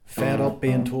up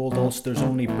being told Ulster's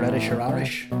only British or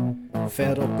Irish?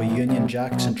 Fed up with Union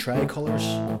Jacks and tricolours?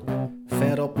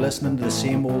 Fed up listening to the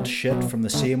same old shit from the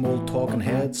same old talking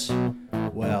heads?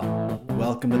 Well,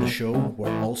 welcome to the show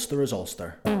where Ulster is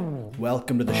Ulster.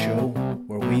 Welcome to the show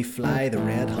where we fly the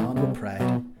red hand with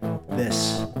pride.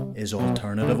 This is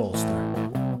Alternative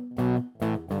Ulster.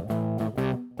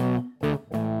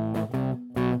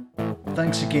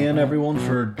 Thanks again everyone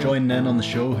for joining in on the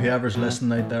show, whoever's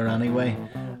listening out there anyway.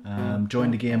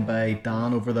 Joined again by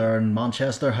Dan over there in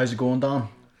Manchester. How's it going, Dan?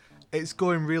 It's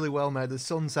going really well, mate. The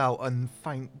sun's out and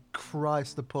thank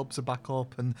Christ the pubs are back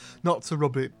up, and not to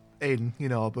rub it in, you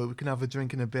know, but we can have a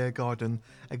drink in a beer garden.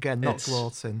 Again, not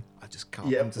gloating. I just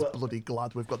can't. I'm just bloody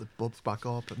glad we've got the pubs back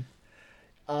open.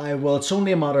 Well, it's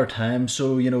only a matter of time,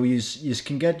 so, you know, you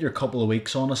can get your couple of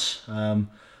weeks on us.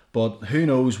 But who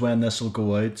knows when this will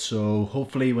go out, so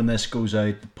hopefully when this goes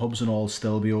out, the pubs and all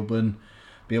still be open,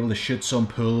 be able to shoot some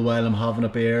pool while I'm having a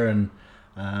beer, and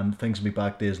things will be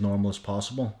back to as normal as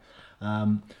possible.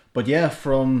 But yeah,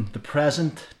 from the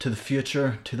present to the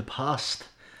future to the past,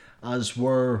 as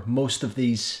where most of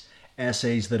these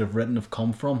essays that I've written have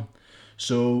come from.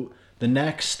 So the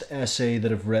next essay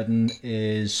that I've written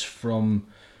is from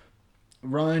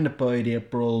around about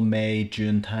April, May,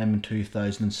 June time in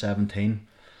 2017.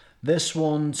 This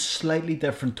one's slightly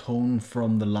different tone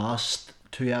from the last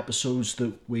two episodes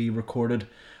that we recorded,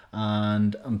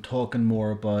 and I'm talking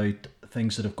more about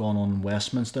things that have gone on in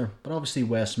Westminster. But obviously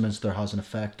Westminster has an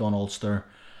effect on Ulster,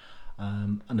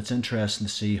 and it's interesting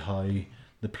to see how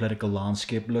the political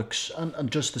landscape looks,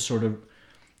 and just to sort of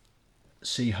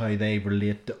see how they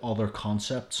relate to other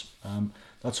concepts.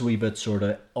 That's a wee bit sort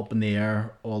of up in the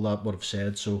air, all that what I've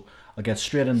said, so I'll get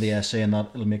straight into the essay and that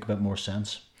it'll make a bit more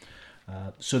sense.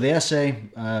 So the essay,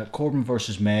 Corbyn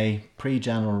versus May,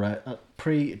 pre-general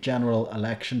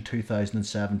election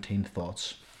 2017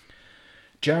 thoughts.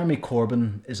 Jeremy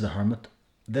Corbyn is the hermit.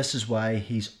 This is why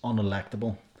he's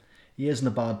unelectable. He isn't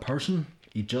a bad person,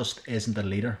 he just isn't a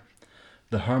leader.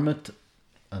 The hermit,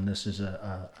 and this is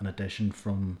an addition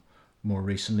from more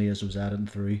recently as I was editing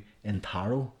through, in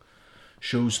tarot,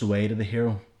 shows the way to the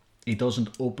hero. He doesn't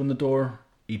open the door,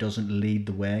 he doesn't lead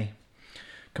the way.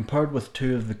 Compared with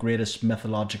two of the greatest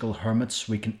mythological hermits,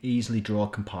 we can easily draw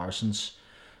comparisons,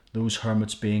 those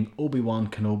hermits being Obi-Wan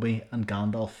Kenobi and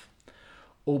Gandalf.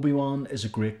 Obi-Wan is a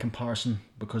great comparison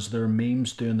because there are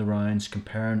memes doing the rounds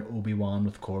comparing Obi-Wan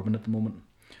with Corbyn at the moment.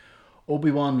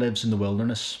 Obi-Wan lives in the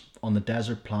wilderness, on the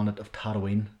desert planet of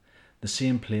Tatooine, the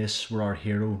same place where our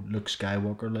hero Luke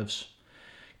Skywalker lives.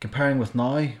 Comparing with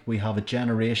now, we have a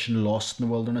generation lost in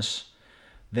the wilderness.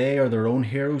 They are their own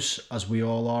heroes, as we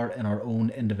all are in our own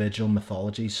individual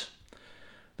mythologies.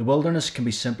 The wilderness can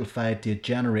be simplified to a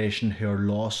generation who are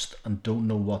lost and don't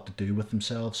know what to do with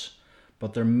themselves,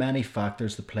 but there are many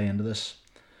factors that play into this.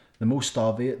 The most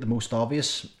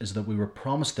obvious is that we were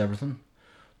promised everything,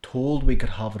 told we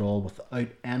could have it all without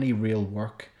any real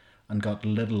work, and got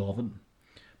little of it.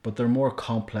 But there are more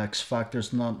complex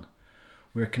factors than that.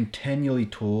 We're continually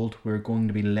told we're going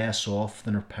to be less off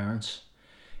than our parents.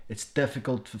 It's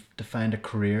difficult to find a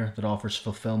career that offers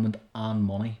fulfillment and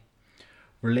money.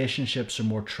 Relationships are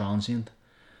more transient.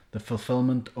 The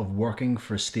fulfillment of working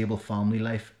for a stable family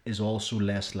life is also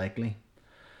less likely.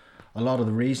 A lot of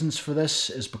the reasons for this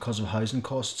is because of housing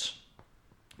costs.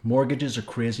 Mortgages are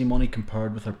crazy money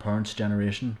compared with our parents'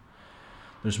 generation.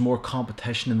 There's more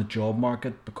competition in the job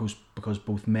market because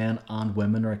both men and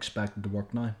women are expected to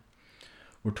work now.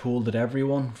 We're told that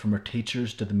everyone, from our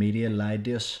teachers to the media, lied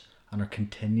to us and are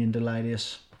continuing to lie to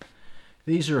us.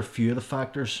 These are a few of the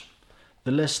factors.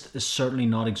 The list is certainly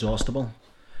not exhaustible.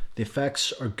 The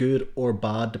effects are good or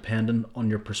bad depending on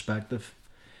your perspective.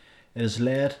 It has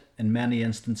led, in many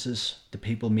instances, to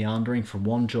people meandering from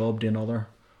one job to another,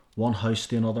 one house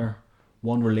to another,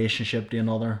 one relationship to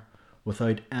another,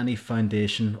 without any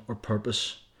foundation or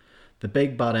purpose. The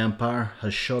big bad empire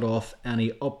has shut off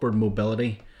any upward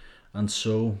mobility, and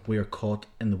so we are caught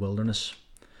in the wilderness.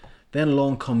 Then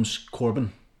along comes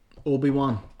Corbyn,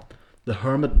 Obi-Wan, the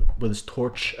hermit with his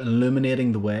torch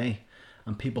illuminating the way,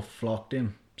 and people flock to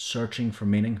him, searching for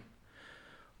meaning.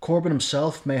 Corbyn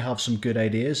himself may have some good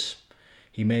ideas.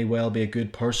 He may well be a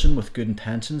good person with good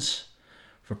intentions.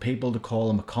 For people to call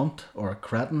him a cunt or a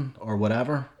cretin or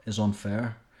whatever is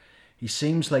unfair. He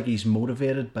seems like he's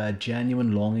motivated by a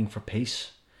genuine longing for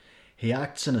peace. He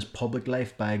acts in his public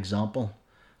life by example,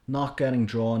 not getting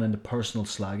drawn into personal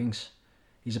slaggings.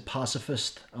 He's a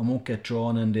pacifist and won't get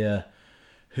drawn into a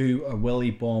who or will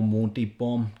he bomb, won't he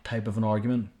bomb type of an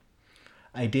argument.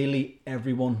 Ideally,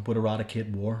 everyone would eradicate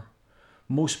war.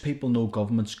 Most people know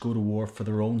governments go to war for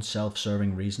their own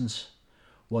self-serving reasons.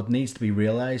 What needs to be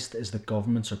realised is that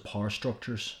governments are power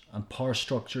structures, and power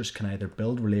structures can either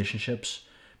build relationships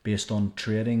based on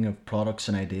trading of products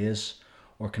and ideas,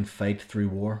 or can fight through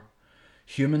war.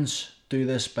 Humans do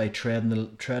this by treading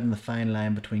the fine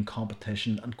line between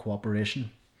competition and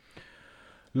cooperation.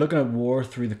 Looking at war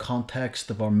through the context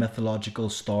of our mythological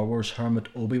Star Wars hermit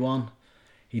Obi-Wan,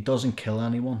 he doesn't kill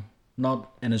anyone,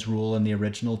 not in his role in the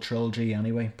original trilogy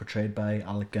anyway, portrayed by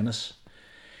Alec Guinness.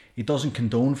 He doesn't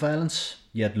condone violence,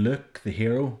 yet Luke, the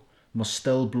hero, must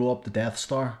still blow up the Death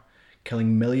Star,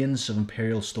 killing millions of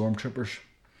Imperial stormtroopers.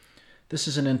 This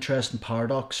is an interesting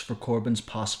paradox for Corbyn's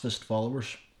pacifist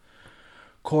followers.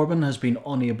 Corbyn has been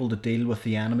unable to deal with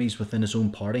the enemies within his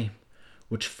own party,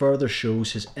 which further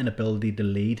shows his inability to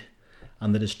lead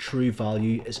and that his true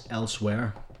value is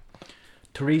elsewhere.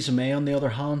 Theresa May, on the other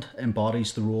hand,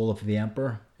 embodies the role of the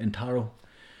Emperor in tarot.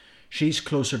 She's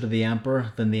closer to the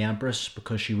Emperor than the Empress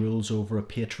because she rules over a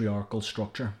patriarchal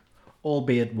structure,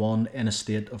 albeit one in a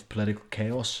state of political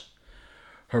chaos.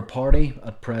 Her party,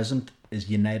 at present, is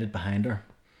united behind her.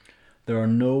 There are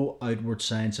no outward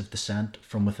signs of dissent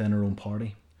from within her own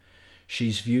party.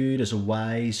 She's viewed as a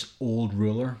wise old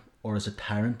ruler or as a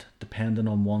tyrant, depending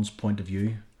on one's point of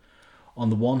view. On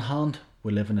the one hand,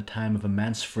 we live in a time of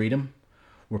immense freedom,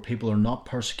 where people are not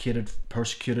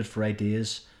persecuted for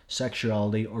ideas,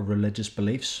 sexuality or religious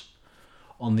beliefs.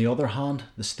 On the other hand,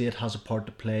 the state has a part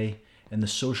to play in the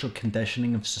social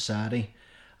conditioning of society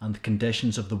and the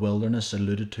conditions of the wilderness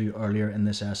alluded to earlier in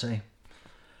this essay.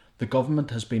 The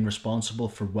government has been responsible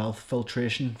for wealth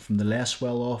filtration from the less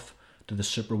well-off to the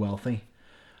super wealthy,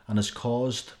 and has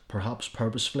caused, perhaps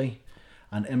purposefully,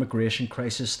 an immigration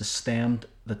crisis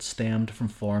that stemmed from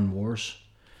foreign wars.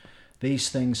 These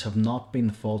things have not been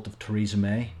the fault of Theresa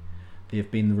May. They have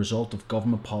been the result of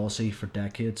government policy for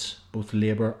decades, both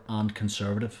Labour and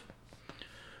Conservative.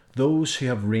 Those who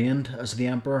have reigned as the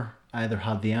Emperor either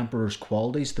had the Emperor's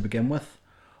qualities to begin with,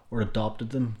 or adopted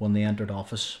them when they entered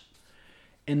office.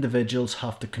 Individuals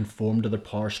have to conform to their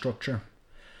power structure.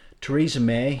 Theresa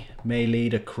May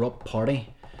lead a corrupt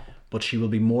party, but she will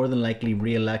be more than likely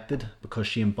re-elected because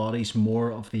she embodies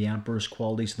more of the Emperor's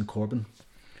qualities than Corbyn.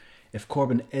 If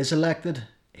Corbyn is elected,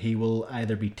 he will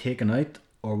either be taken out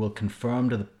or will conform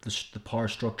to the power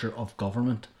structure of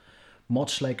government,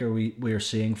 much like we are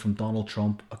seeing from Donald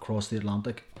Trump across the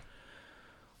Atlantic.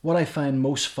 What I find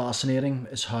most fascinating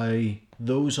is how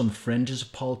those on the fringes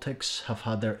of politics have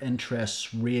had their interests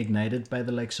reignited by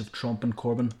the likes of Trump and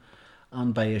Corbyn,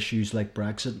 and by issues like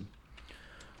Brexit.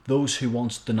 Those who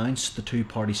once denounced the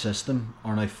two-party system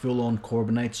are now full-on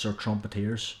Corbynites or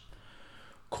Trumpeteers.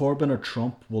 Corbyn or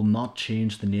Trump will not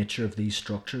change the nature of these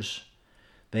structures.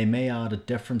 They may add a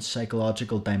different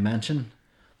psychological dimension,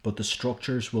 but the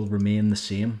structures will remain the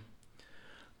same.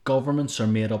 Governments are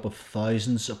made up of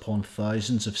thousands upon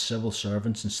thousands of civil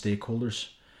servants and stakeholders,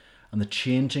 and the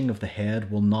changing of the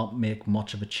head will not make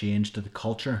much of a change to the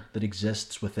culture that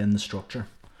exists within the structure.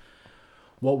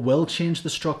 What will change the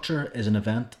structure is an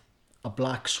event, a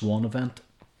black swan event.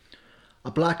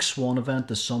 A black swan event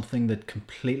is something that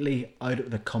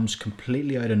comes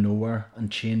completely out of nowhere and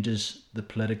changes the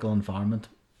political environment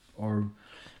or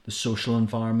the social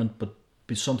environment, but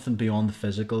be something beyond the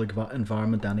physical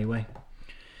environment anyway.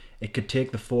 It could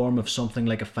take the form of something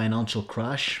like a financial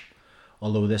crash,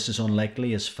 although this is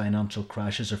unlikely as financial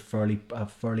crashes are a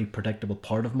fairly predictable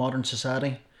part of modern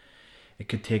society. It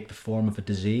could take the form of a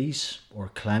disease or a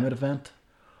climate event,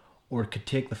 or it could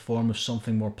take the form of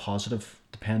something more positive,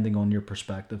 depending on your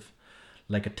perspective,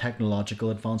 like a technological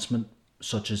advancement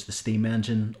such as the steam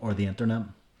engine or the internet.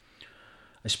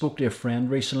 I spoke to a friend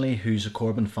recently who's a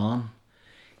Corbyn fan.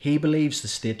 He believes the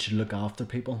state should look after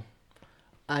people.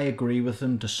 I agree with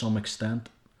him to some extent.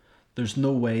 There's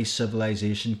no way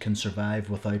civilization can survive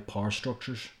without power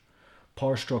structures.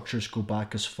 Power structures go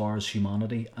back as far as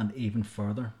humanity and even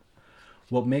further.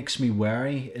 What makes me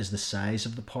wary is the size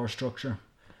of the power structure.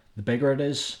 The bigger it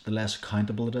is, the less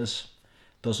accountable it is.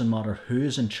 Doesn't matter who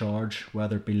is in charge,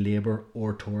 whether it be Labour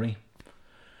or Tory.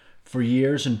 For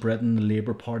years in Britain, the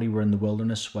Labour Party were in the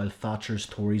wilderness while Thatcher's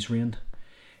Tories reigned.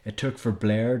 It took for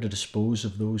Blair to dispose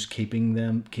of those keeping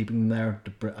them there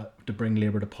to bring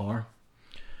Labour to power.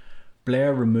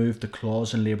 Blair removed the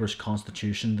clause in Labour's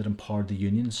constitution that empowered the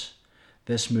unions.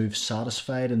 This move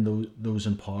satisfied those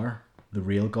in power, the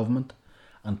real government,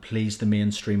 and pleased the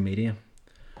mainstream media.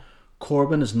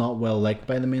 Corbyn is not well liked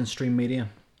by the mainstream media.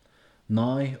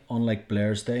 Now, unlike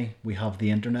Blair's day, we have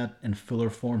the internet in fuller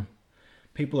form.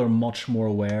 People are much more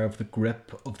aware of the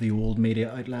grip of the old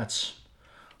media outlets.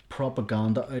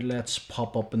 Propaganda outlets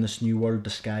pop up in this new world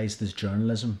disguised as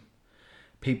journalism.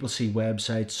 People see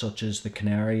websites such as the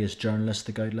Canary as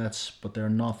journalistic outlets, but they're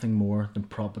nothing more than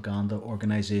propaganda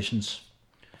organisations.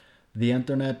 The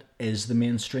internet is the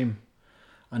mainstream,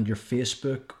 and your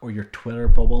Facebook or your Twitter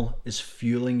bubble is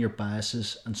fueling your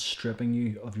biases and stripping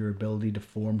you of your ability to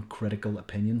form critical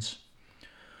opinions.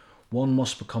 One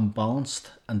must become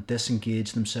balanced and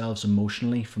disengage themselves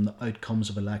emotionally from the outcomes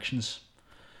of elections.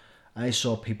 I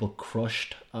saw people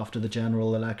crushed after the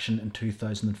general election in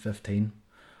 2015,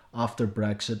 after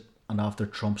Brexit and after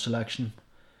Trump's election.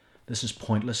 This is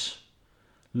pointless.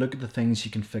 Look at the things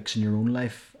you can fix in your own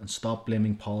life and stop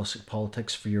blaming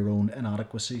politics for your own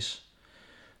inadequacies.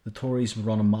 The Tories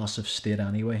run a massive state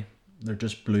anyway. They're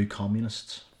just blue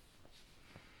communists.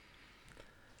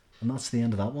 And that's the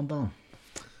end of that one, Dan.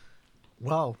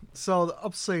 Wow. So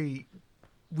obviously,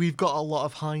 we've got a lot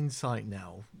of hindsight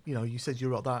now. You know, you said you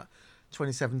wrote that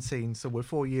 2017, so we're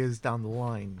 4 years down the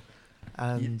line.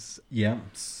 And yeah,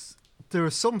 there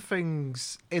are some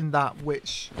things in that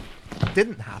which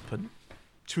didn't happen.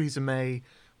 Theresa May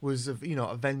was, you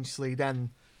know, eventually then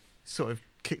sort of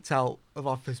kicked out of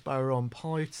office by her own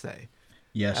party.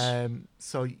 Yes.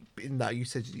 So in that you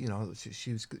said, you know,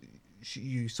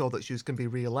 you saw that she was going to be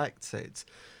re-elected.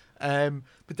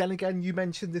 But then again, you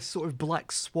mentioned this sort of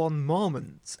black swan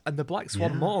moment, and the black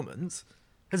swan moment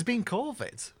has been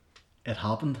COVID. It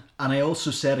happened. And I also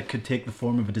said it could take the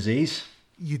form of a disease.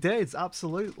 You did,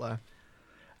 absolutely.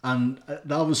 And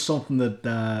that was something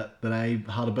that I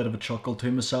had a bit of a chuckle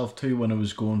to myself too when I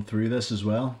was going through this as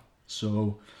well.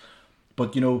 So,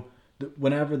 but you know,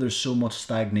 whenever there's so much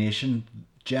stagnation,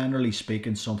 generally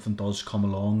speaking, something does come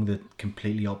along that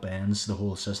completely upends the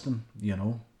whole system, you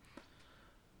know.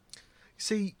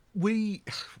 See, we're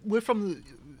from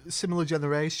a similar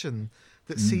generation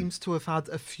that seems to have had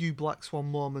a few black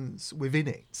swan moments within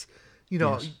it. You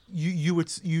know,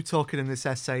 yes. you talking in this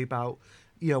essay about,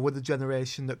 you know, we're the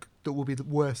generation that will be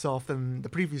worse off than the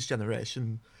previous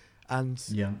generation, and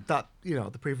that, you know,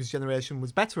 the previous generation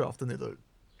was better off than the other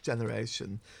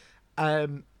generation.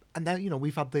 And then, you know,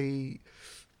 we've had the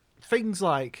things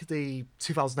like the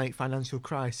 2008 financial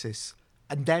crisis,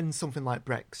 and then something like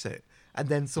Brexit, and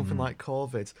then something like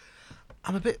COVID.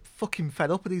 I'm a bit fucking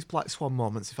fed up with these black swan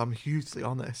moments, if I'm hugely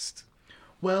honest.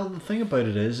 Well, the thing about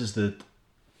it is that,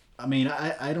 I mean,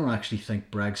 I don't actually think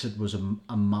Brexit was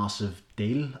a massive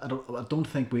deal. I don't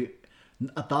think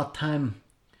at that time,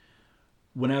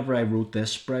 whenever I wrote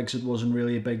this, Brexit wasn't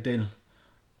really a big deal.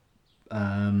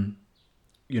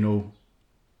 You know,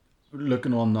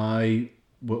 looking on now,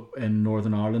 in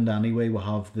Northern Ireland anyway, we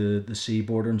have the sea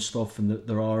border and stuff, and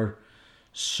there are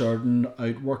certain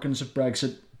outworkings of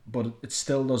Brexit, but it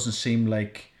still doesn't seem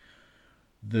like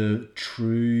the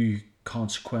true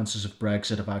consequences of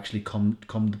Brexit have actually come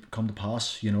to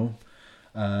pass. You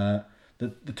know,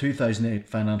 the 2008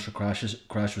 financial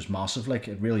crash was massive, like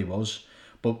it really was.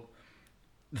 But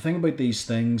the thing about these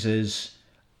things is,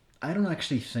 I don't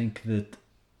actually think that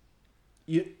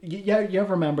you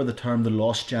ever remember the term the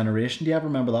lost generation? Do you ever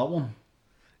remember that one?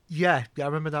 Yeah, I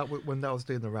remember that when that was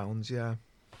doing the rounds.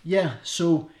 Yeah,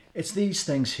 so it's these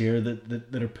things here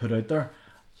that are put out there.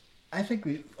 I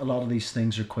think a lot of these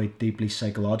things are quite deeply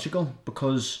psychological,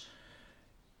 because,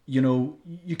 you know,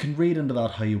 you can read into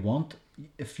that how you want.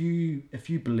 If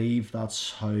you believe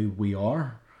that's how we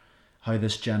are, how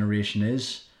this generation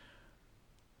is,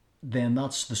 then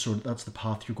that's the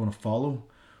path you're going to follow.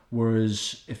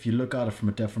 Whereas if you look at it from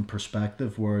a different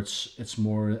perspective, where it's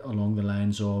more along the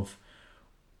lines of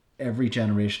every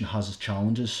generation has its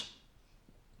challenges.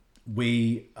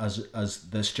 We as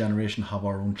this generation have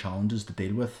our own challenges to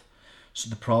deal with. So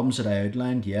the problems that I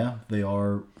outlined, they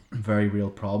are very real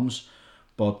problems,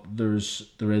 but there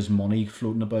is money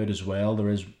floating about as well. There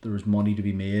is money to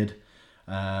be made.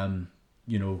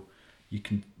 You know,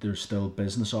 there's still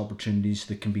business opportunities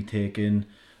that can be taken.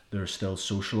 There are still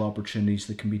social opportunities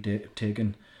that can be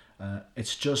taken.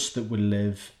 It's just that we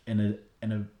live in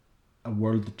a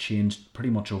world that changed pretty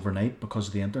much overnight because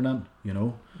of the internet. You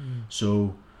know,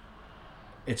 so.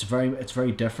 It's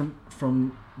very different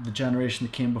from the generation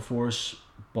that came before us,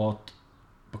 but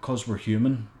because we're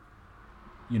human,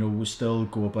 you know, we still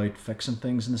go about fixing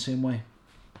things in the same way.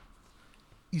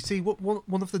 You see,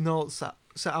 one of the notes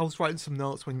so I was writing some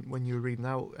notes when you were reading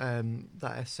out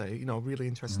that essay, you know, really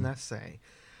interesting essay,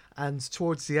 and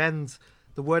towards the end,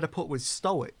 the word I put was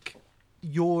stoic.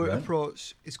 Your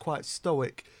approach is quite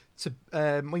stoic to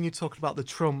when you're talking about the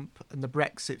Trump and the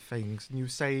Brexit things, and you're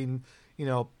saying, you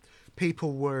know,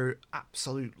 people were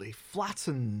absolutely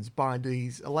flattened by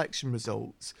these election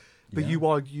results, but you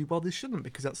argue, well, they shouldn't,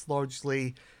 because that's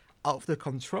largely out of their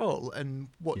control. And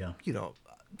what you know,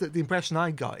 the impression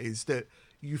I got is that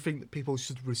you think that people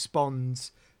should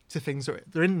respond to things that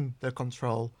are in their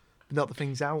control, but not the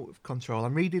things out of control.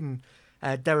 I'm reading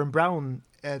Darren Brown,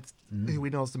 who we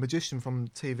know as the magician from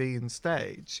TV and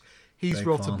stage. He's Big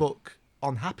wrote a fan. book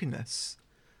on happiness,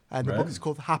 and the book is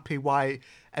called Happy: Why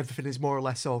Everything Is More or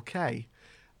Less Okay.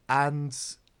 And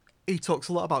he talks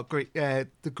a lot about the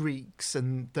Greeks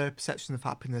and their perception of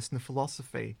happiness and the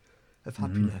philosophy of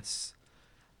happiness.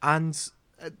 And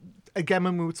again,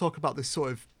 when we were talking about this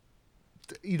sort of,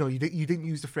 you didn't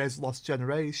use the phrase lost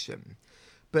generation,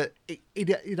 but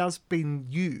it has been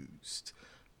used.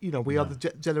 We are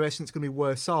the generation that's going to be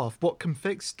worse off. What can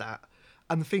fix that?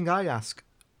 And the thing I ask,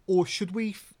 or should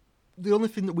we, the only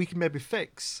thing that we can maybe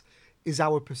fix is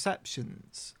our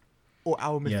perceptions or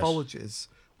our mythologies.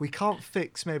 We can't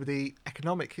fix maybe the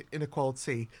economic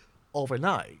inequality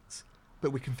overnight,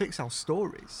 but we can fix our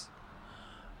stories.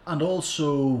 And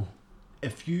also,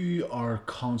 if you are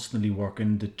constantly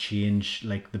working to change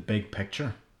like the big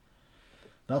picture,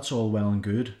 that's all well and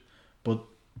good, but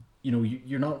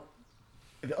you're not,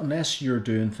 unless you're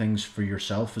doing things for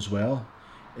yourself as well.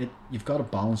 You've got to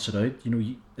balance it out.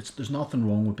 There's nothing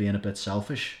wrong with being a bit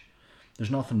selfish.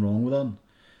 There's nothing wrong with that.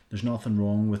 There's nothing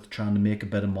wrong with trying to make a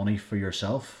bit of money for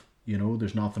yourself.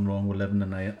 There's nothing wrong with living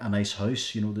in a nice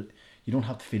house. That you don't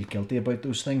have to feel guilty about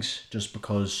those things just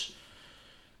because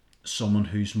someone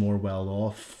who's more well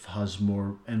off has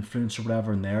more influence or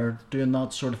whatever, and they're doing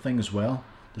that sort of thing as well.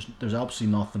 There's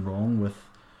absolutely nothing wrong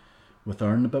with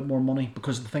earning a bit more money,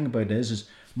 because the thing about it is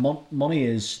money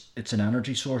it's an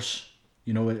energy source.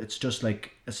 It's just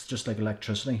like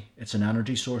electricity. It's an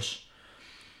energy source,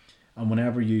 and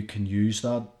whenever you can use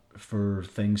that for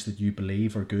things that you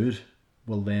believe are good,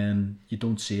 well then you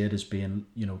don't see it as being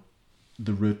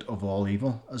the root of all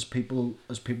evil, as people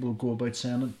go about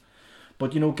saying it.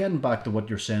 But getting back to what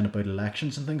you're saying about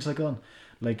elections and things like that,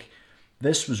 like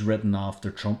this was written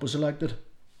after Trump was elected.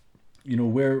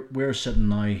 We're sitting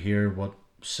now here, what,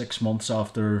 6 months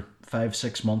after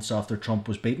 5-6 months after Trump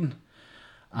was beaten,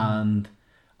 and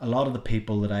a lot of the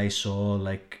people that I saw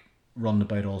like running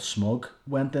about all smug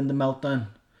went into meltdown,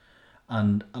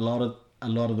 and a lot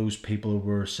of those people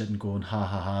were sitting going, ha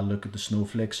ha ha, look at the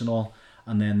snowflakes and all,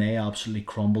 and then they absolutely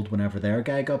crumbled whenever their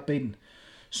guy got beaten.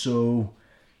 So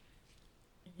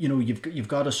you've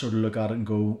got to sort of look at it and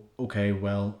go, okay,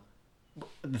 well,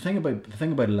 the thing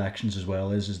about elections as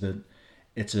well is that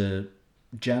it's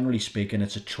generally speaking,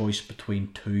 it's a choice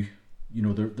between two.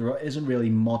 There isn't really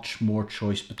much more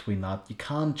choice between that. You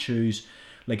can choose,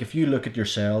 like if you look at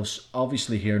yourselves,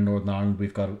 obviously here in Northern Ireland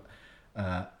we've got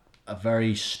a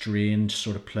very strange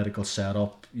sort of political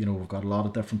setup. We've got a lot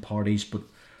of different parties, but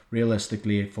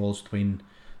realistically it falls between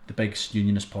the biggest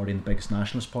Unionist party and the biggest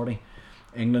Nationalist party.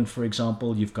 England, for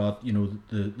example, you've got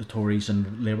the Tories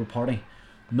and Labour Party.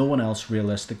 No one else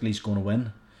realistically is going to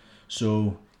win.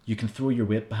 So you can throw your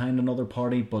weight behind another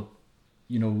party, but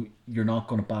you're not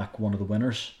going to back one of the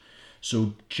winners.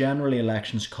 So generally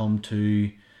elections come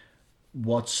to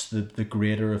what's the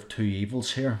greater of two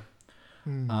evils here.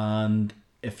 And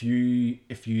if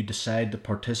you decide to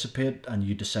participate and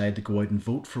you decide to go out and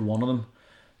vote for one of them,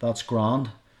 that's grand.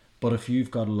 But if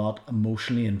you've got a lot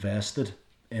emotionally invested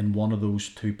in one of those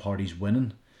two parties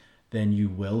winning, then you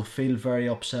will feel very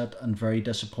upset and very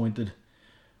disappointed.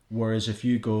 Whereas if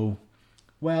you go,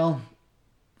 well,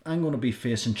 I'm going to be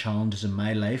facing challenges in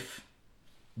my life,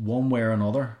 one way or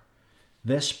another,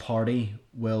 this party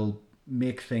will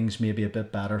make things maybe a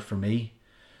bit better for me,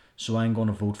 so I'm going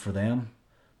to vote for them.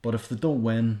 But if they don't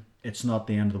win, it's not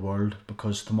the end of the world,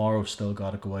 because tomorrow I've still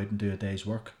got to go out and do a day's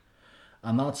work.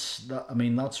 And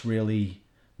that's really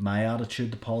my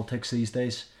attitude to politics these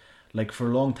days. Like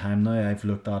for a long time now, I've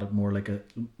looked at it more like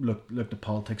looked at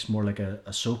politics more like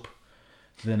a soap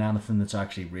than anything that's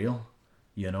actually real,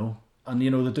 And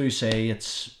they do say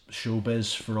it's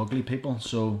showbiz for ugly people,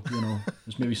 so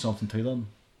there's maybe something to them.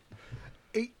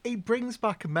 It brings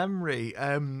back a memory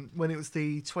when it was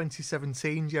the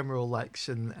 2017 general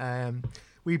election.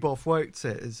 We both worked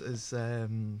it as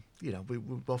we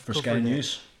were both for Sky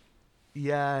News.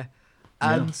 Yeah,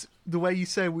 and the way you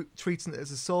say we're treating it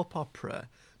as a soap opera,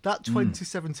 that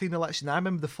 2017 election, I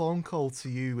remember the phone call to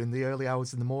you in the early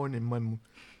hours in the morning when,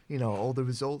 all the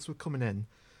results were coming in.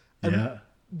 And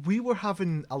we were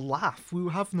having a laugh. We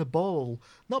were having a ball,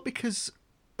 not because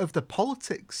of the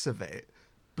politics of it,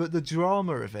 but the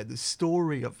drama of it, the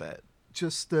story of it,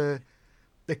 just the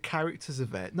characters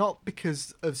of it. Not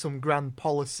because of some grand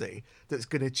policy that's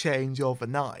going to change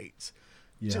overnight.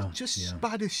 Just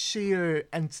by the sheer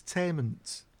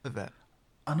entertainment of it.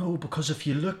 I know, because if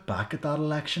you look back at that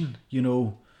election,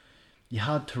 you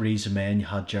had Theresa May and you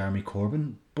had Jeremy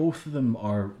Corbyn. Both of them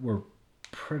were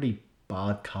pretty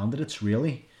bad candidates,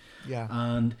 really. Yeah.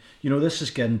 And, this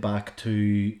is getting back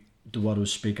to what I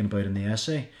was speaking about in the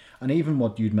essay. And even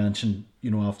what you'd mentioned,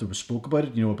 after we spoke about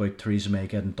it, about Theresa May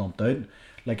getting dumped out.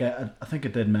 Like, I think I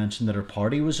did mention that her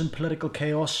party was in political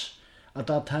chaos at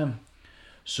that time.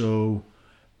 So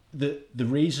the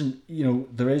reason,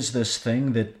 there is this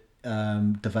thing that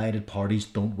divided parties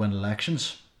don't win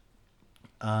elections.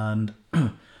 And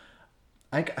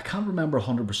I can't remember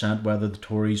 100% whether the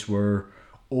Tories were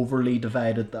overly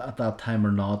divided at that time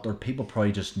or not, or people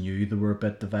probably just knew they were a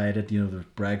bit divided. The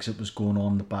Brexit was going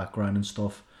on in the background and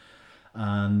stuff.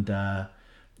 And the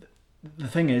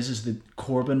thing is that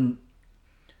Corbyn's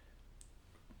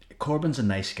a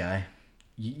nice guy.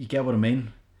 You get what I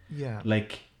mean? Yeah.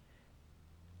 Like,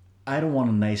 I don't want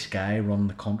a nice guy running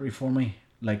the country for me.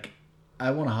 Like,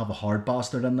 I want to have a hard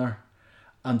bastard in there.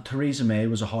 And Theresa May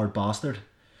was a hard bastard.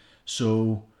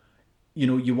 So,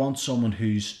 you want someone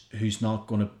who's not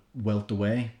going to wilt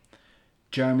away.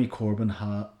 Jeremy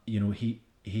Corbyn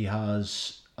he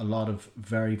has a lot of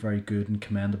very, very good and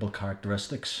commendable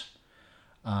characteristics,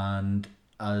 and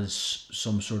as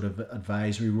some sort of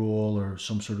advisory role or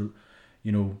some sort of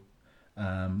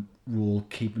role,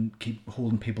 keep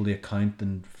holding people to account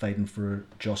and fighting for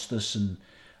justice and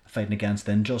fighting against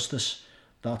injustice,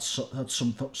 that's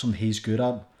something he's good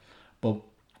at. But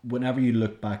whenever you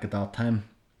look back at that time,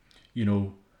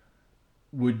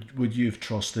 would you have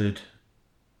trusted,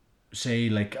 say,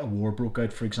 like a war broke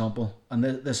out, for example, and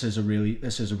this is a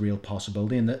real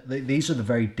possibility, and these are the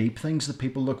very deep things that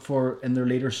people look for in their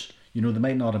leaders. They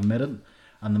might not admit it,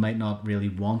 and they might not really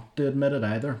want to admit it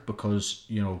either, because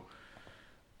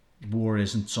war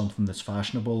isn't something that's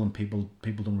fashionable, and people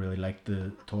don't really like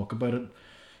to talk about it.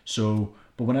 So,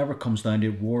 but whenever it comes down to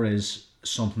it, war is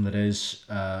something that is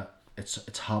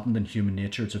it's happened in human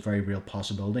nature. It's a very real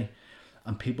possibility,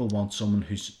 and people want someone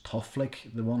who's tough. Like,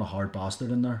 they want a hard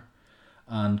bastard in there.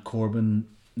 And Corbyn,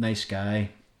 nice guy,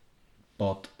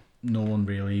 but no one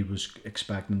really was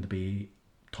expecting him to be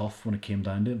tough when it came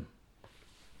down to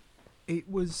it.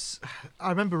 I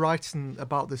remember writing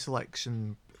about this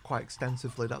election quite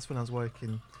extensively. That's when I was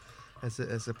working as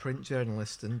a print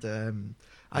journalist, and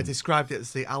I described it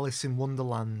as the Alice in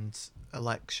Wonderland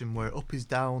election, where up is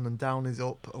down and down is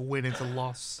up, a win is a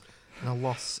loss, and a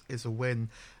loss is a win.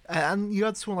 And you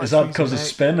had someone like... Is that because of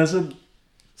spin, is it?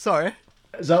 Sorry?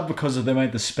 Is that because of the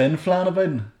amount of spin flying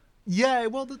about? Yeah,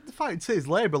 well, the fact is,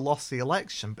 Labour lost the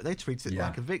election, but they treated it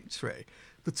like a victory.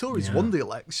 The Tories won the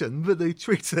election, but they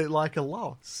treated it like a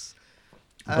loss.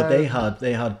 But they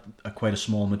had quite a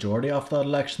small majority after that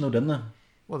election, though, didn't they?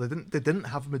 Well, they didn't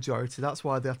have a majority. That's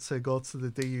why they had to go to the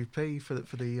DUP for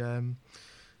the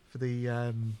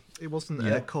it wasn't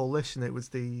a coalition. It was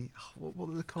the what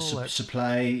did they call it?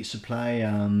 Supply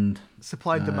and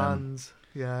demand.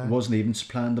 Yeah, it wasn't even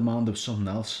supply and demand. It was something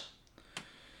else.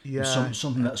 Yeah,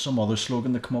 some other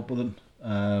slogan to come up with it.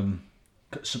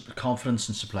 Confidence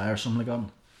and supply or something like that.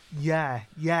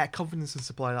 Yeah, confidence and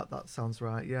supply. That sounds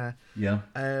right. Yeah.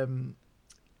 It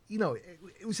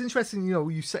was interesting. You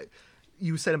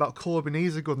were saying about Corbyn.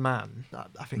 He's a good man.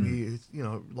 I think he is.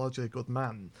 Largely a good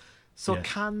man. So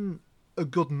can a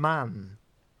good man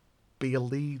be a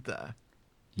leader?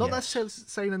 Not necessarily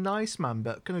saying a nice man,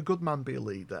 but can a good man be a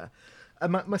leader?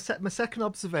 And my second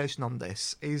observation on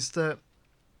this is that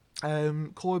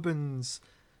Corbyn's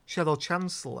shadow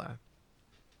chancellor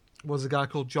was a guy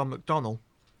called John McDonnell.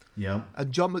 Yeah.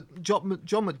 And John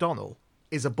McDonnell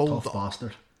is a bulldog. Tough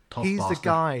bastard. He's the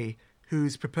guy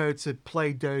who's prepared to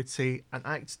play dirty and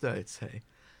act dirty.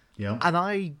 Yeah. And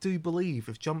I do believe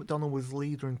if John McDonnell was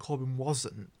leader and Corbyn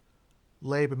wasn't,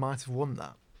 Labour might have won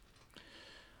that.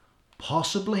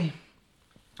 Possibly.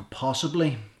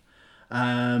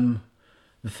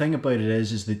 The thing about it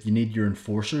is that you need your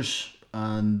enforcers,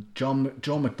 and John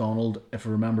McDonnell, if I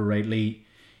remember rightly,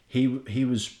 he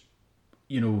was,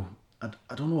 I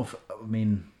don't know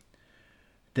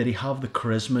did he have the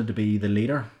charisma to be the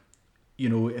leader?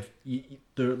 If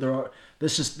there are,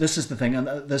 this is the thing,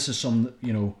 and this is some,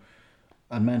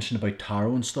 I mentioned about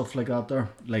tarot and stuff like that there,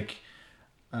 like,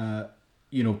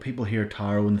 people hear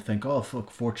tarot and they think, oh, fuck,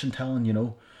 fortune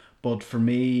telling, but for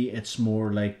me, it's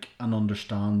more like an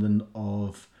understanding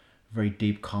of very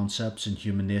deep concepts in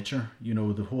human nature.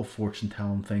 The whole fortune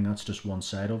telling thing, that's just one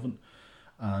side of it,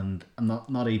 and I'm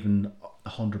not even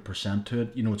 100% to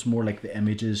it. It's more like the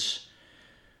images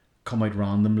come out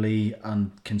randomly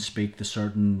and can speak to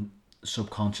certain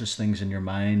subconscious things in your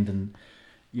mind, and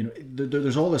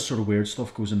there's all this sort of weird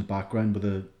stuff goes in the background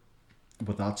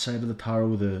with that side of the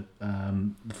tarot, the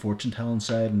fortune telling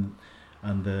side, and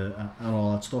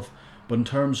all that stuff. But in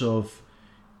terms of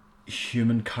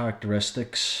human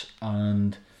characteristics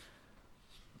and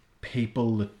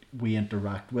people that we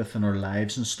interact with in our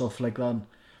lives and stuff like that.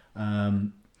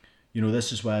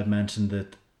 This is why I'd mentioned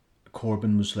that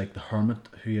Corbyn was like the hermit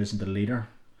who isn't a leader.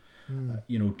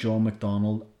 John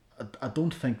MacDonald, I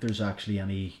don't think there's actually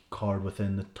any card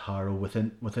within the tarot,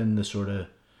 within the sort of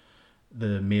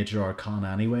the major arcana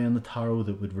anyway in the tarot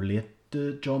that would relate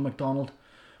to John MacDonald.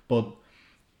 But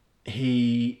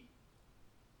I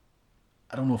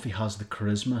don't know if he has the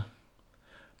charisma,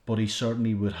 but he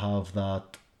certainly would have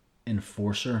that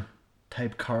enforcer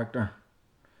type character,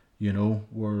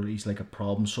 where he's like a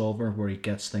problem solver, where he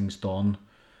gets things done.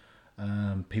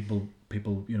 People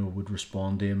would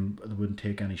respond to him. They wouldn't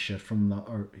take any shit from that,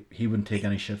 or he wouldn't take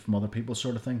any shit from other people,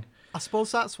 sort of thing. I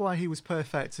suppose that's why he was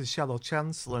perfect as Shadow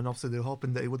Chancellor, and obviously they were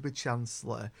hoping that he would be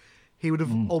Chancellor. He would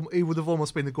have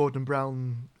almost been the Gordon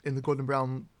Brown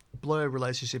Blair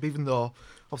relationship, even though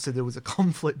obviously there was a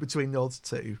conflict between those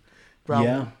two.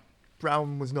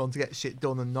 Brown was known to get shit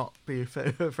done and not be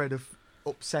afraid of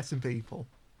upsetting people.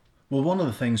 Well, one of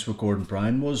the things with Gordon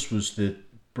Brown was that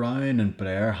Brown and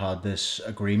Blair had this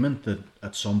agreement that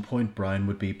at some point Brown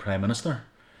would be Prime Minister,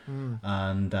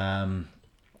 and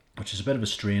which is a bit of a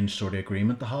strange sort of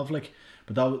agreement to have, like.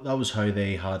 But that was how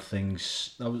they had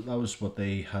things. That was what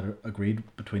they had agreed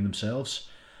between themselves,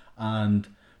 and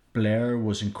Blair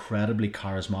was incredibly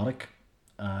charismatic,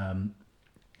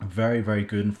 very, very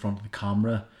good in front of the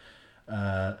camera.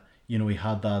 He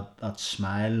had that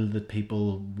smile that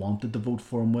people wanted to vote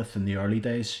for him with in the early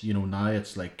days. Now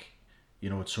it's like,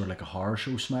 it's sort of like a horror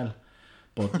show smile.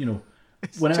 But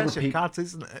it's whenever Cheshire Cat,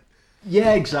 isn't it?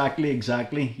 Yeah, exactly.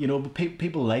 But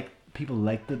people liked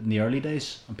it in the early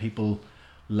days, and people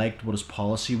liked what his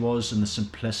policy was and the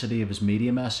simplicity of his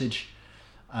media message.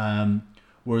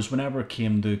 Whereas whenever it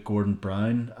came to Gordon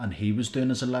Brown and he was doing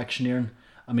his electioneering,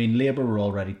 I mean, Labour were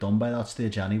already done by that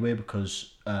stage anyway,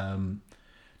 because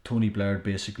Tony Blair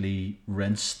basically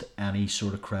rinsed any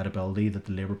sort of credibility that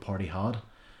the Labour Party had.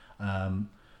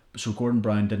 So Gordon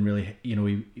Brown didn't really,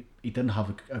 he didn't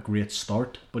have a great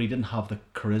start, but he didn't have the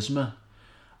charisma.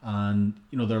 And,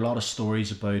 there are a lot of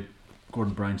stories about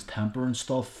Gordon Brown's temper and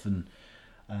stuff. And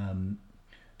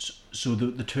so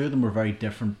the two of them were very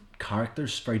different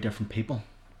characters, very different people.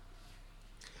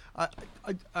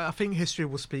 I think history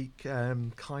will speak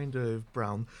kind of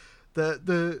Brown.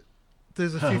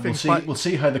 There's a few things. We'll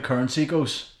see how the currency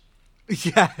goes.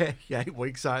 Yeah, well,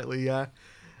 exactly. Yeah.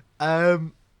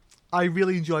 I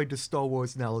really enjoyed the Star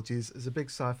Wars analogies. As a big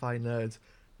sci-fi nerd,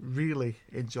 really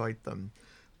enjoyed them.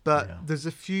 But there's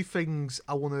a few things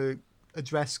I want to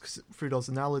address through those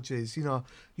analogies.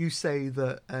 You say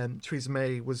that Theresa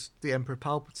May was the Emperor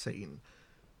Palpatine,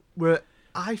 where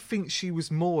I think she was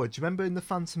more. Do you remember in The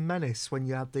Phantom Menace when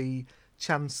you had the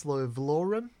Chancellor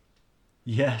Valorum?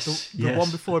 Yes, the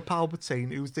one before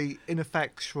Palpatine, who was the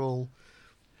ineffectual,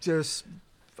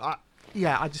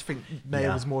 I just think May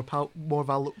was more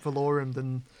Valorum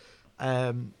than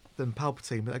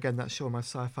Palpatine. But again, that's showing my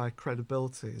sci-fi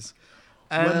credibilities.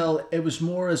 Well, it was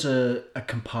more as a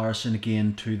comparison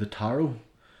again to the tarot,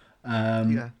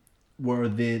 where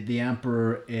the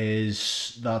Emperor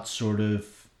is that sort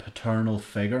of paternal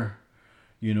figure,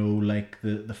 like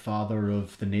the father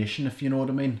of the nation, if you know what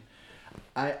I mean.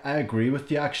 I agree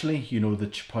with you, actually,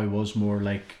 that she probably was more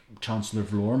like Chancellor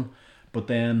Valorum, but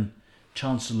then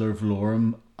Chancellor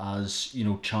Valorum, as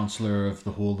Chancellor of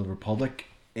the whole of the Republic,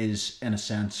 is in a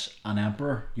sense an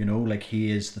emperor, like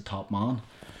he is the top man.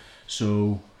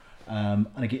 So and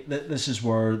again, this is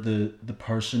where the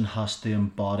person has to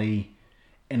embody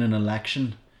in an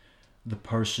election. The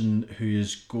person who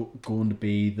is going to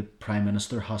be the Prime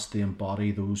Minister has to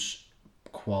embody those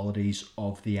qualities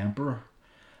of the emperor.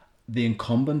 The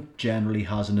incumbent generally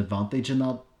has an advantage in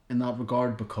that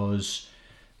regard, because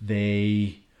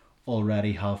they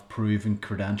already have proven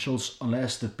credentials.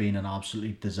 Unless they've been an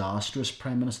absolutely disastrous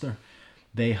Prime Minister,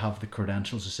 they have the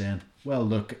credentials of saying, well,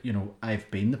 look,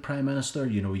 I've been the Prime Minister,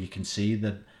 you can see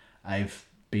that I've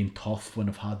been tough when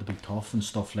I've had to be tough and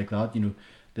stuff like that.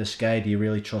 This guy, do you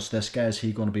really trust this guy? Is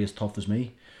he going to be as tough as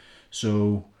me?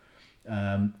 So,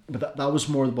 but that was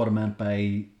more what I meant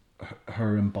by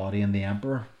her embodying the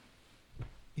Emperor.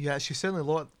 Yeah, she certainly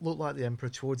looked like the Emperor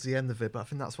towards the end of it, but I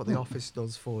think that's what the office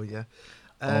does for you.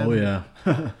 Oh, yeah.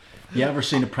 You ever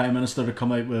seen a Prime Minister to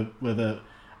come out with a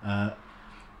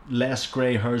less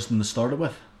grey hairs than they started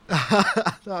with?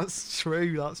 That's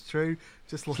true.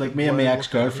 Just it's like me and my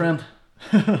ex-girlfriend.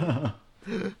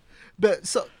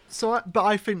 But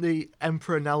I think the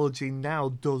Emperor analogy now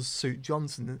does suit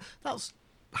Johnson.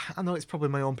 I know it's probably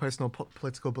my own personal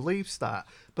political beliefs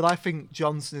but I think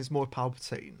Johnson is more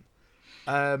Palpatine.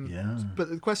 But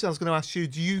the question I was going to ask you: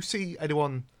 do you see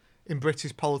anyone in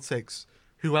British politics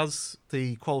who has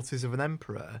the qualities of an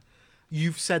emperor.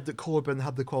 You've said that Corbyn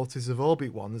had the qualities of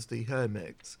Obi-Wan as the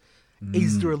hermit.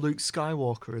 Is there a Luke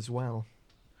Skywalker as well?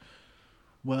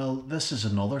 Well, this is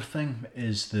another thing,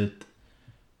 is that,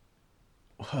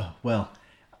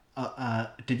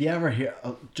 did you ever hear,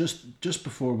 just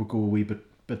before we go a wee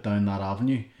bit down that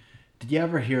avenue, did you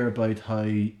ever hear about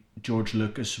how George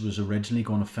Lucas was originally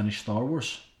going to finish Star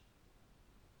Wars?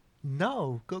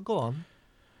 No, go on.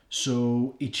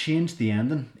 So he changed the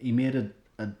ending. He made it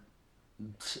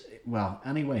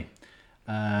anyway.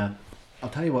 I'll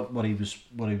tell you what he was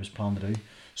planning to do.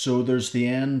 So there's the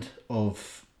end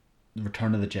of the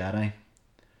Return of the Jedi.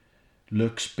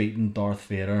 Luke's beaten Darth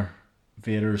Vader.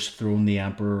 Vader's thrown the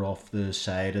Emperor off the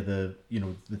side of the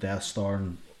Death Star,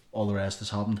 and all the rest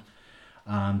has happened.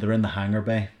 And they're in the hangar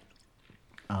bay,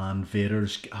 and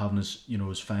Vader's having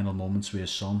his final moments with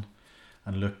his son,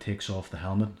 and Luke takes off the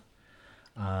helmet,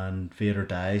 and Vader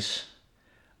dies.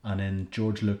 And in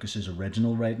George Lucas's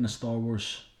original writing of Star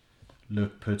Wars,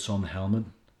 Luke puts on the helmet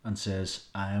and says,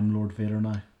 "I am Lord Vader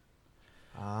now."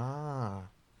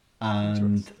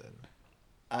 And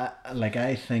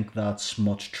I think that's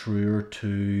much truer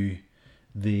to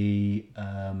the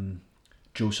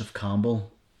Joseph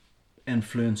Campbell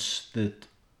influence that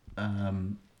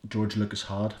George Lucas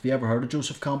had. Have you ever heard of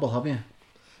Joseph Campbell? Have you?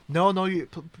 No.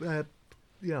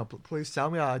 Please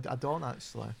tell me. I don't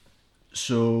actually.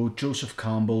 So Joseph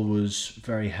Campbell was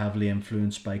very heavily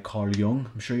influenced by Carl Jung.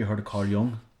 I'm sure you heard of Carl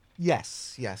Jung.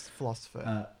 Yes,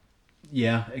 philosopher.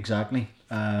 Yeah, exactly.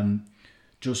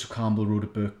 Joseph Campbell wrote a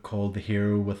book called The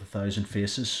Hero with a Thousand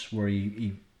Faces, where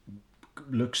he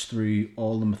looks through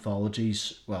all the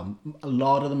mythologies, well, a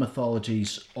lot of the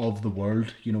mythologies of the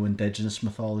world, indigenous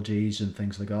mythologies and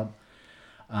things like that,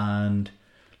 and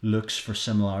looks for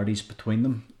similarities between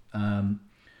them.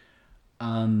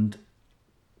 And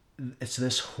it's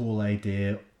this whole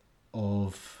idea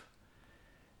of,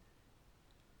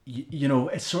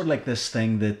 it's sort of like this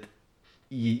thing that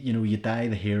you die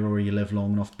the hero or you live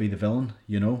long enough to be the villain,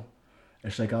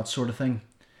 It's like that sort of thing.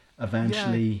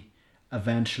 Eventually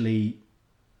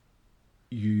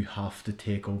you have to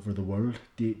take over the world.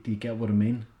 Do you get what I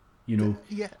mean? You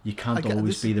can't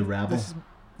always be the rebel.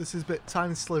 This is a bit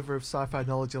tiny sliver of sci-fi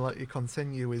knowledge. I'll let you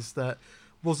continue. Is that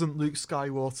wasn't Luke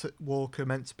Skywalker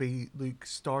meant to be Luke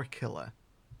Starkiller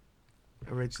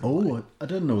originally? Oh, I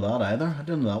didn't know that either. I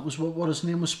didn't know that was what his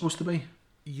name was supposed to be.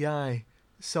 Yeah.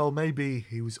 So maybe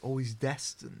he was always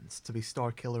destined to be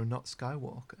Starkiller and not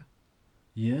Skywalker.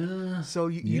 Yeah. So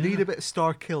you need a bit of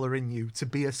Starkiller in you to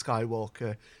be a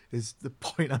Skywalker, is the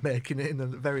point I'm making it in a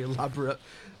very elaborate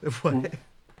way.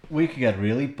 We could get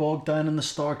really bogged down in the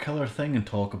Starkiller thing and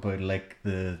talk about like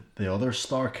the other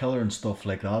Starkiller and stuff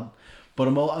like that. But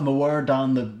I'm aware,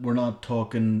 Dan, that we're not to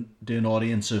an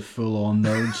audience of full-on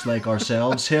nerds like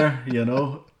ourselves here,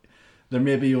 There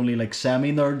may be only like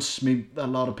semi-nerds. A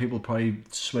lot of people probably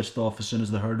switched off as soon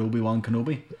as they heard Obi-Wan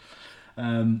Kenobi.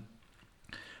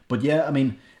 But yeah, I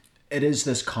mean, it is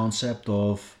this concept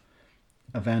of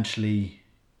eventually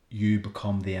you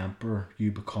become the emperor,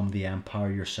 you become the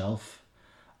empire yourself.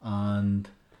 And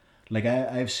like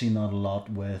I've seen that a lot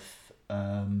with,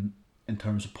 in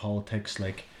terms of politics,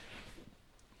 like,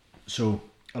 so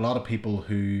a lot of people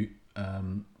who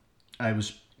I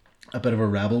was a bit of a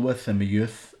rebel with in my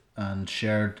youth, and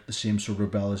shared the same sort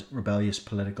of rebellious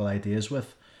political ideas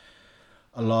with.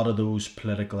 A lot of those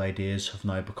political ideas have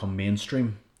now become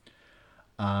mainstream,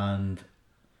 and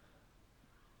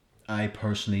I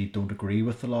personally don't agree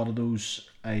with a lot of those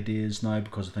ideas now,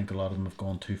 because I think a lot of them have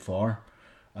gone too far.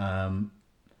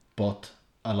 But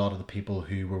a lot of the people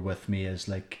who were with me as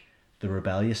like the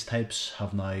rebellious types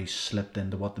have now slipped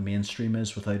into what the mainstream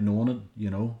is without knowing it,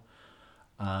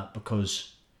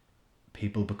 because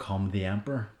people become the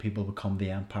emperor, people become the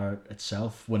empire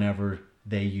itself whenever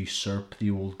they usurp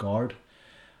the old guard,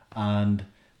 and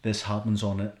this happens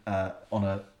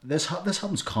this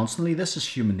happens constantly. This is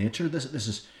human nature. This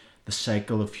is the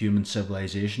cycle of human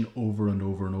civilization over and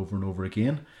over and over and over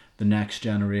again. The next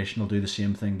generation will do the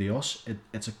same thing to us.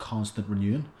 It's a constant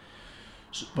renewing.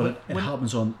 So, but it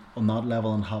happens on that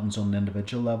level, and happens on an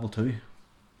individual level too.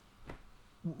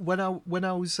 When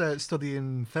I was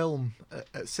studying film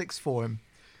at sixth form,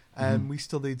 we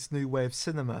studied New Wave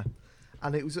cinema,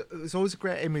 and it was always a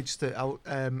great image that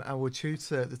our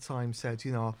tutor at the time said,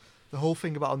 the whole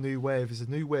thing about a new wave is a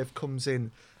new wave comes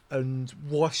in and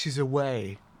washes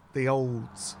away the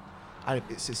olds, and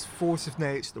it's this force of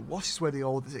nature that washes away the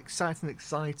old. It's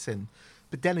exciting,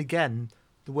 but then again,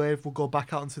 the wave will go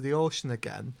back out into the ocean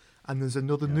again, and there's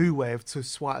another new wave to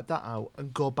swipe that out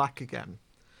and go back again.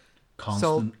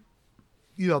 Constant.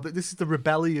 this is the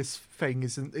rebellious thing.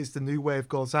 Is the new wave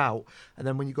goes out, and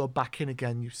then when you go back in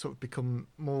again, you sort of become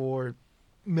more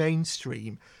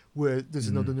mainstream. Where there's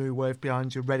another new wave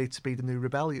behind you, ready to be the new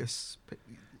rebellious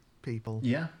people.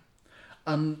 Yeah.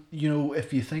 And,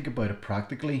 if you think about it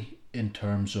practically in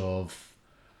terms of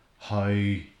how,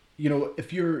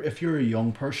 if you're a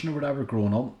young person or whatever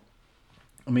growing up,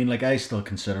 I mean, like, I still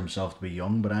consider myself to be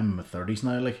young, but I'm in my 30s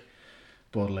now, like,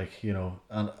 but, like, and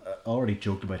I already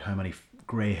joked about how many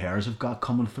grey hairs I've got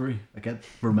coming through. I get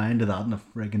reminded of that on a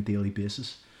friggin' daily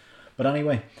basis. But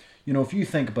anyway, if you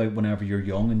think about whenever you're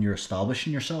young and you're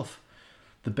establishing yourself,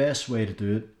 the best way to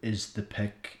do it is to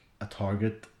pick a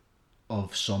target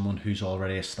of someone who's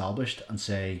already established and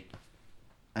say,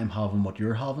 I'm having what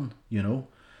you're having,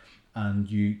 and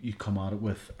you come at it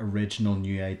with original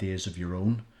new ideas of your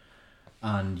own,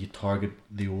 and you target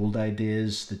the old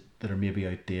ideas that are maybe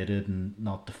outdated and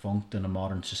not defunct in a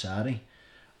modern society.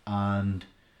 And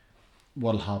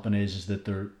what'll happen is that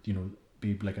there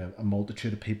be like a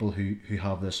multitude of people who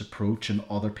have this approach, and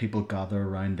other people gather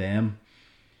around them,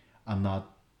 and that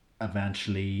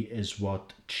eventually is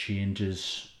what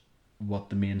changes what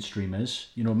the mainstream is.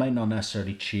 It might not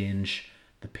necessarily change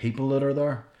the people that are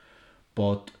there,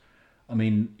 but I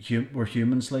mean, we're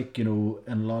humans, like, in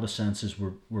a lot of senses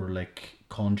we're like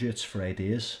conduits for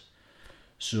ideas.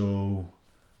 So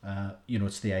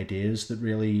it's the ideas that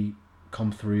really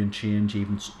come through and change,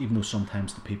 even though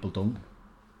sometimes the people don't.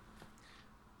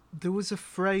 There was a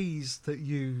phrase that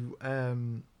you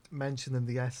mentioned in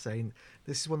the essay, and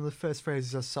this is one of the first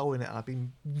phrases I saw in it. I've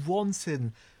been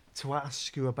wanting to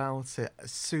ask you about it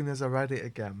as soon as I read it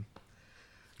again.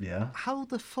 Yeah. How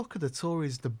the fuck are the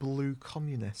Tories the blue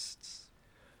communists?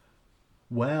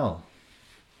 Well,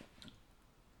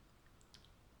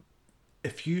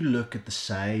 if you look at the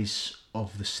size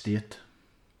of the state,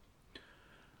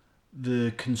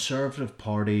 the Conservative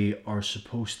Party are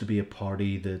supposed to be a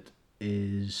party that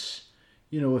is,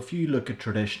 if you look at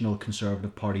traditional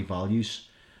Conservative Party values,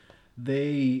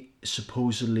 they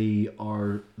supposedly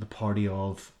are the party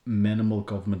of minimal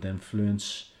government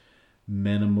influence,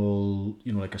 minimal,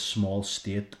 like a small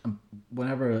state. And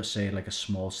whenever I say like a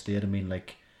small state, I mean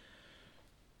like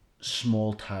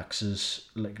small taxes,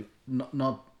 like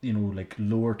not like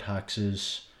lower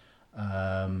taxes,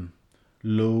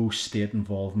 low state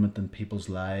involvement in people's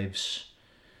lives,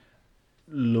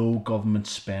 low government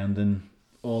spending,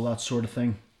 all that sort of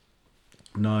thing.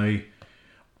 Now,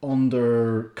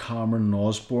 under Cameron and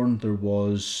Osborne, there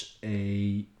was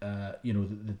they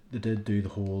did do the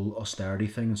whole austerity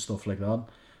thing and stuff like that,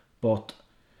 but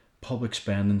public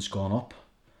spending's gone up.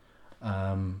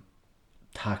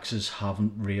 Taxes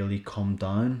haven't really come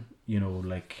down.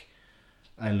 Like,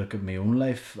 I look at my own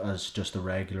life as just a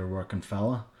regular working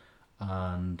fella,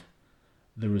 and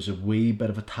there was a wee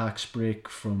bit of a tax break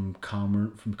from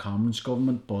Cameron's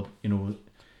government, but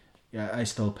I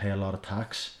still pay a lot of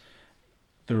tax.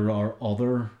 There are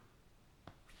other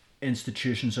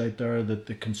institutions out there that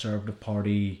the Conservative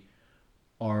Party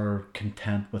are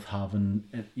content with having,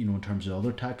 in terms of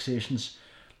other taxations,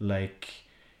 like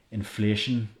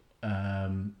inflation,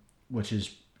 which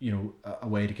is a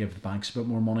way to give the banks a bit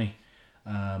more money.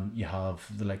 You have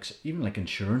the likes, even like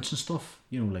insurance and stuff.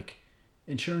 Like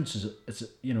insurance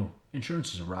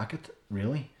is a racket,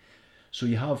 really. So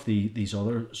you have these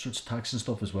other sorts of tax and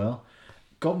stuff as well.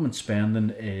 Government spending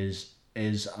is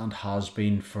and has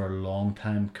been for a long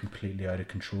time completely out of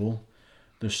control.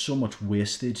 There's so much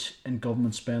wastage in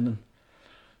government spending.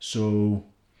 So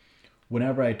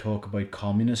whenever I talk about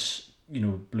communists,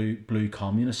 blue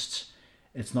communists,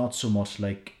 it's not so much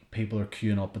like people are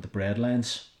queuing up at the bread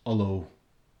lines, although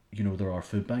there are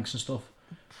food banks and stuff.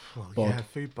 Well, yeah,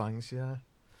 food banks, yeah.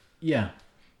 Yeah.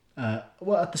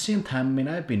 Well, at the same time, I mean,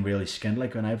 I've been really skinned,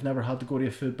 like, and I've never had to go to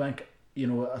a food bank.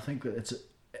 I think that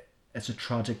it's a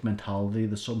tragic mentality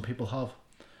that some people have.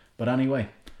 But anyway,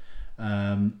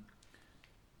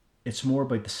 it's more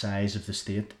about the size of the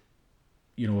state.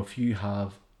 If you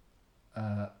have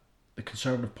the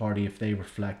Conservative Party, if they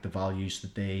reflect the values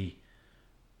that they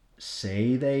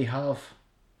say they have,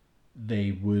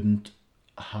 they wouldn't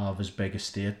have as big a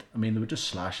state. I mean, they would just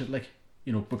slash it, like,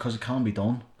 because it can be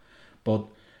done. But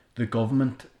the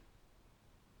government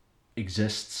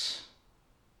exists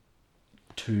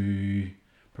to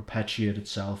perpetuate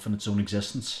itself in its own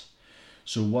existence.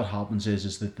 So what happens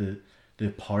is that the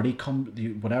party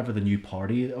whatever the new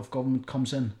party of government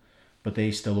comes in, but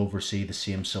they still oversee the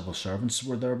same civil servants that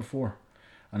were there before,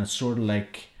 and it's sort of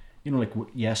like like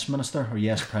Yes Minister or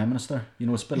Yes Prime Minister.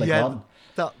 It's a bit like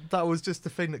that. That was just the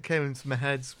thing that came into my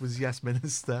head was Yes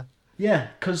Minister. Yeah,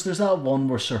 because there's that one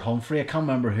where Sir Humphrey, I can't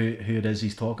remember who it is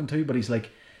he's talking to, but he's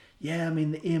like, Yeah, I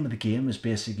mean, the aim of the game is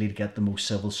basically to get the most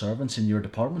civil servants in your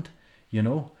department, you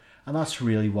know, and that's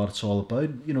really what it's all about.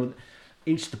 You know,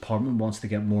 each department wants to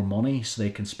get more money so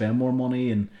they can spend more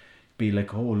money and be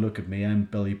like, oh, look at me, I'm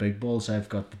Billy Big Balls, I've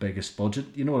got the biggest budget.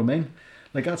 You know what I mean?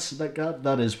 Like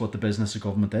that is what the business of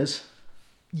government is.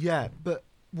 Yeah, but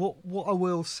what I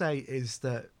will say is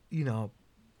that, you know,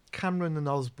 Cameron and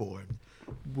Osborne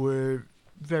were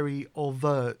very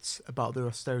overt about their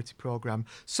austerity program.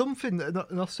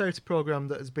 An austerity program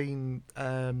that has been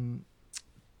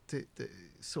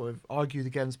sort of argued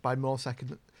against by most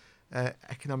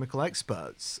economical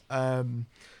experts.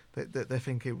 That they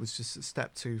think it was just a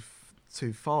step too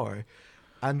far,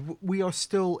 and we are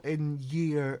still in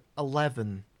year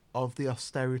 11 of the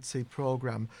austerity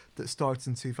program that started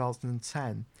in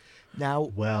 2010.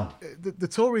 Now, Well, the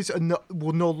Tories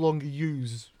will no longer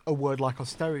use a word like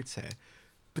austerity,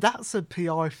 but that's a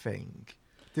PR thing.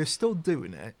 They're still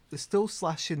doing it. They're still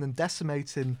slashing and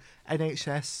decimating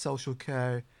NHS, social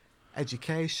care,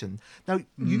 education. Now,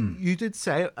 you did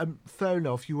say, fair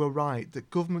enough, you were right, that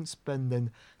government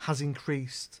spending has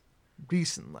increased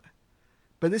recently.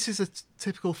 But this is a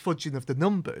typical fudging of the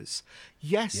numbers.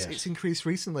 Yes, it's increased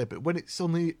recently, but when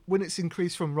it's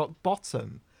increased from rock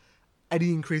bottom,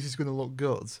 any increase is going to look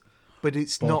good, but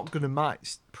it's not going to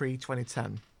match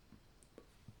pre-2010.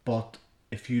 But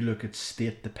if you look at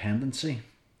state dependency,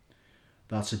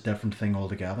 that's a different thing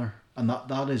altogether. And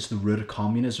that is the root of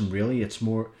communism, really. It's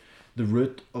more the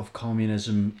root of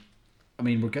communism. I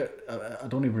mean, I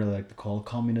don't even really like to call it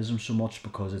communism so much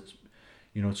because it's,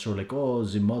 you know, it's sort of like, oh,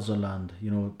 the Motherland,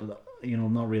 you know, but, you know,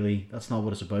 not really, that's not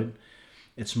what it's about.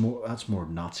 That's more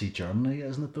Nazi Germany,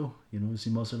 isn't it, though? You know, the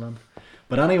Motherland.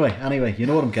 But anyway, you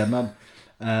know what I'm getting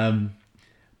at.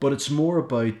 But it's more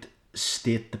about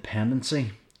state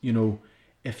dependency. You know,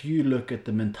 if you look at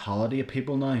the mentality of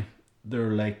people now,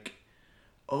 they're like,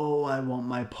 oh, I want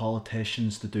my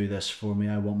politicians to do this for me.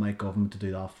 I want my government to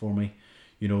do that for me.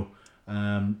 You know,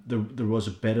 there was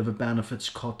a bit of a benefits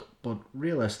cut, but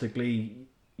realistically,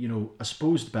 you know, I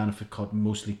suppose the benefit cut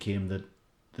mostly came that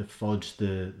the fudge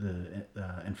the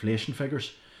inflation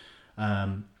figures.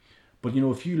 But, you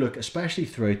know, if you look, especially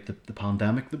throughout the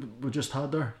pandemic that we just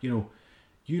had there, you know,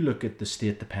 you look at the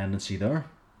state dependency there,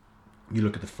 you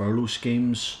look at the furlough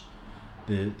schemes,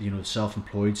 the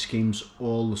self-employed schemes,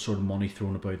 all the sort of money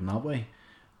thrown about in that way.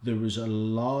 There was a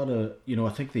lot of, you know,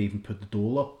 I think they even put the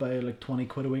dole up by like 20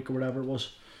 quid a week or whatever it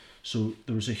was. So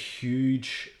there was a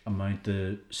huge amount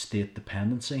of state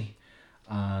dependency,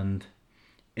 and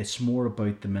it's more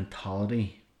about the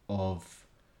mentality of,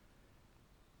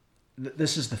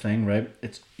 this is the thing, right?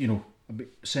 It's, you know,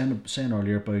 saying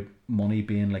earlier about money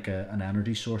being like an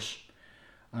energy source.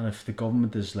 And if the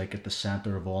government is like at the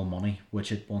centre of all money,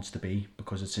 which it wants to be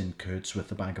because it's in cahoots with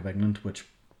the Bank of England, which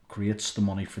creates the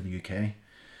money for the UK,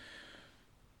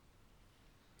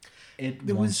 it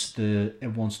wants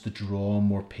to draw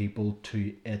more people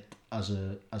to it as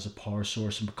a power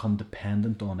source and become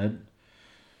dependent on it.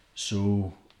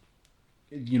 So,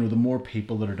 you know, the more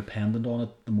people that are dependent on it,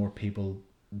 the more people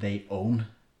they own.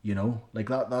 You know, like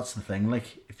that's the thing.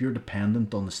 Like, if you're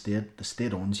dependent on the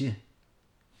state owns you.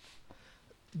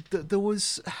 There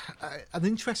was an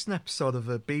interesting episode of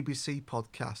a BBC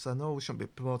podcast. I know we shouldn't be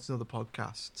promoting other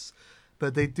podcasts,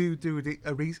 but they do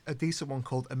a decent one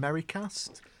called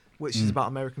Americast, which is about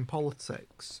American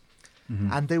politics.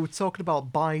 Mm-hmm. And they were talking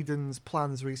about Biden's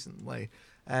plans recently,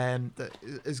 that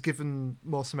has given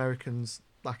most Americans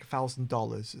like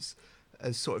 $1,000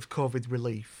 as sort of COVID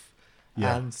relief.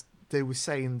 Yeah. And they were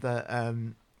saying that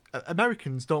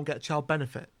Americans don't get child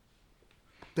benefit.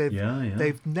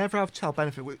 They've never had child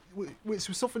benefit, which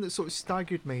was something that sort of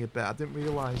staggered me a bit. I didn't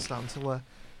realise that until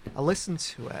I listened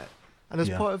to it. And as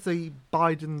part of the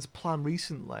Biden's plan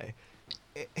recently,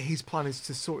 his plan is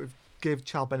to sort of give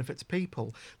child benefit to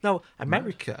people. Now,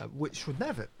 America, which would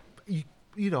never, you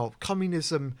know,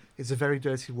 communism is a very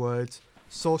dirty word.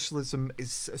 Socialism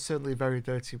is certainly a very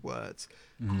dirty word.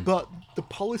 Mm. But the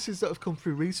policies that have come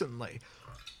through recently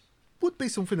would be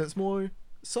something that's more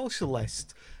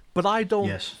socialist. But I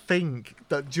don't think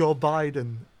that Joe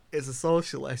Biden is a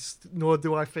socialist, nor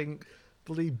do I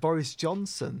believe Boris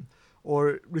Johnson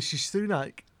or Rishi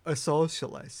Sunak are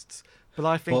socialists. But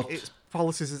I think its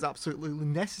policies is absolutely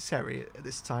necessary at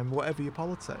this time, whatever your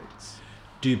politics.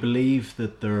 Do you believe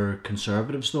that they're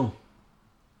conservatives, though?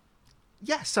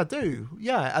 Yes, I do.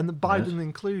 Yeah, and Biden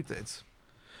included.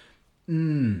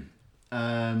 You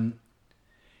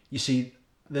see,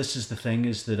 this is the thing,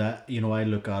 is that I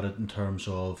look at it in terms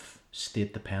of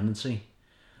state dependency,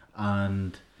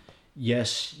 and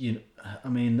yes, I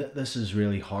mean, this is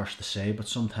really harsh to say, but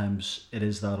sometimes it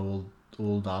is that old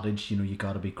old adage, you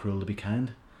got to be cruel to be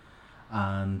kind.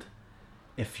 And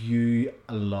if you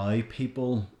allow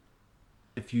people,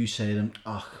 if you say to them,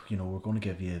 we're going to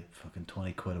give you fucking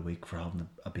 20 quid a week for having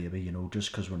a baby,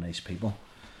 just because we're nice people,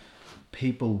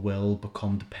 people will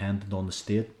become dependent on the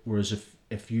state. Whereas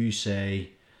if you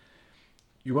say,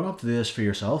 you're going to have to do this for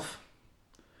yourself,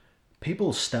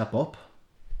 people step up,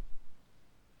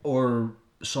 or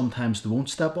sometimes they won't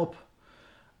step up,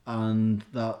 and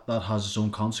that has its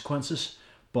own consequences.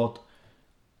 But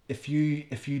if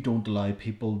you don't allow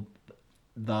people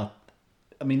that,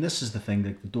 I mean, this is the thing,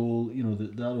 like the dole,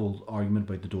 that old argument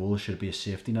about the dole should be a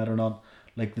safety net or not.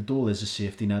 Like, the dole is a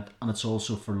safety net, and it's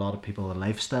also for a lot of people a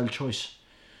lifestyle choice.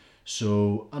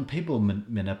 So, and people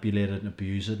manipulate it and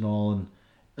abuse it and all, and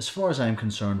as far as I'm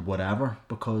concerned, whatever,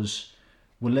 because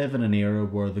we live in an era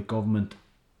where the government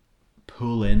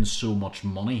pull in so much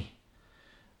money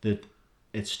that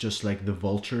it's just like the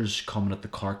vultures coming at the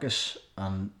carcass,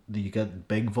 and you get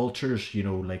big vultures,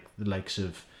 like the likes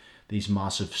of these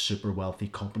massive super wealthy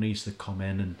companies that come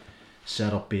in and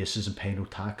set up bases and pay no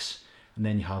tax, and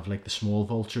then you have like the small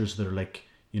vultures that are like,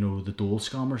 the dole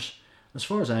scammers. As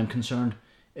far as I'm concerned,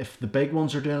 if the big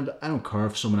ones are doing it, I don't care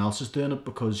if someone else is doing it,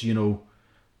 because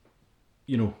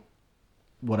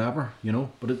whatever,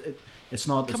 but it's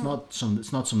not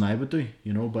something I would do,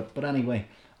 but anyway,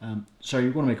 sorry,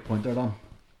 you're going to make a point there, Dan.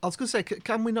 I was going to say,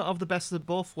 can we not have the best of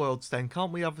both worlds then?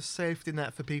 Can't we have a safety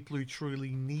net for people who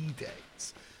truly need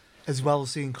it, as well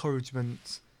as the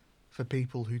encouragement for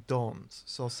people who don't?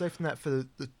 So safety net for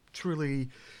the truly,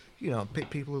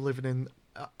 people who are living in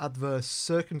adverse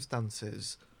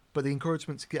circumstances, but the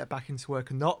encouragement to get back into work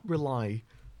and not rely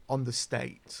on the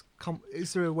state.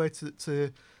 Is there a way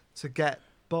to get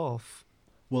both?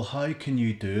 Well, how can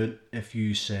you do it if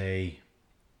you say,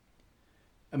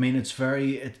 I mean, it's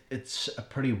a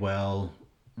pretty well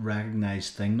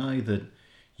recognised thing now that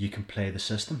you can play the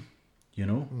system,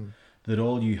 that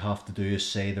all you have to do is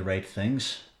say the right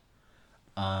things,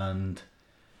 and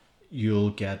you'll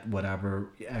get whatever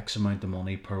X amount of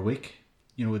money per week.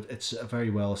 It's a very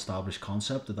well established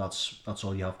concept that's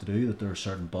all you have to do, that there are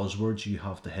certain buzzwords you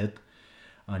have to hit,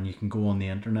 and you can go on the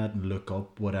internet and look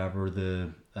up whatever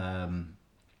the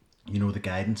the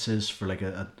guidance is for like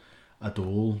a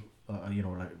dole,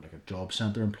 like a job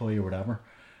centre employee or whatever.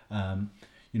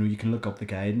 You can look up the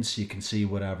guidance, you can see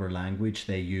whatever language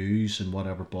they use and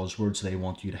whatever buzzwords they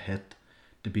want you to hit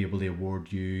to be able to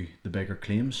award you the bigger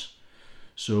claims.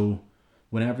 So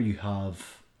whenever you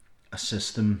have a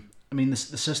system, I mean, the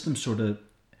system sort of,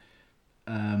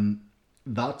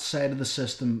 that side of the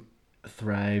system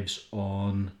thrives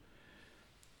on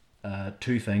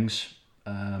two things.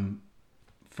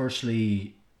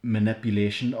 Firstly,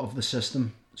 manipulation of the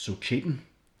system, so cheating,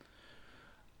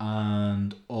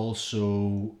 and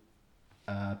also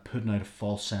putting out a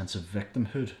false sense of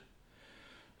victimhood.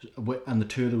 And the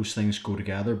two of those things go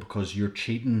together, because you're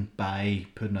cheating by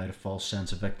putting out a false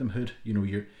sense of victimhood.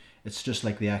 It's just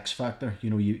like the X Factor.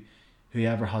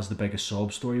 Whoever has the biggest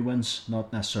sob story wins,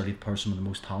 not necessarily the person with the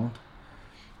most talent.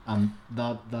 And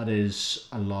that is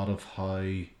a lot of how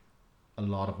a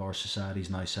lot of our society is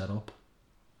now set up.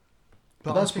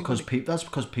 But that's because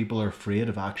people are afraid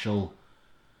of actual,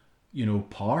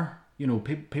 power.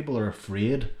 People are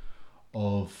afraid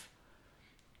of,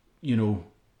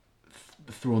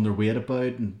 throwing their weight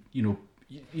about, and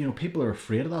people are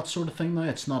afraid of that sort of thing now.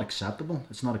 It's not acceptable.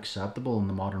 It's not acceptable in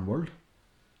the modern world.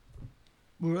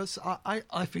 Whereas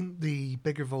I think the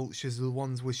bigger vultures are the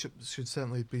ones we should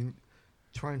certainly have been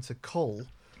trying to cull,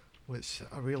 which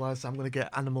I realise I'm going to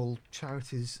get animal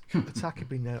charities attacking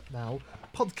me now.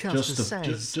 Podcaster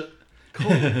says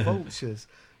cull vultures.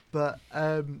 But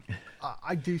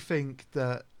I do think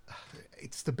that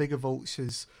it's the bigger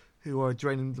vultures who are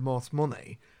draining the most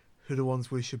money who are the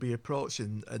ones we should be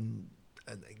approaching and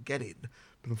getting.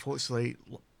 But unfortunately,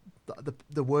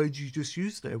 the word you just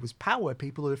used there was power.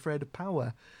 People are afraid of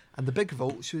power, and the bigger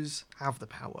vultures have the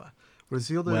power, whereas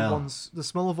the other ones, the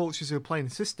smaller vultures who are playing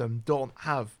the system, don't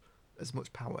have as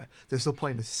much power. They're still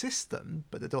playing the system,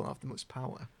 but they don't have that much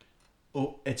power.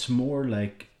 Oh, it's more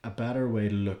like, a better way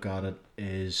to look at it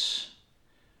is,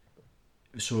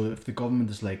 so if the government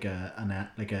is like an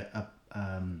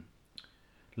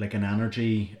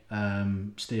energy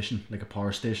station, like a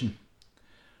power station,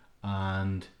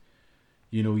 and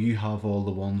you have all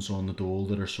the ones on the dole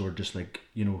that are sort of just like,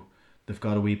 they've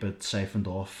got a wee bit siphoned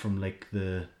off from like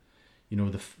the,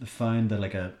 they found that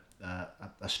like a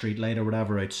street light or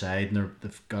whatever outside, and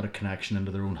they've got a connection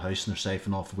into their own house, and they're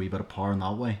siphoning off a wee bit of power in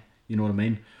that way. You know what I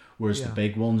mean? Whereas the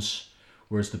big ones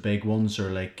are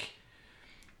like,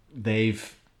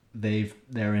 they've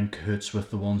they're in cahoots with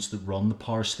the ones that run the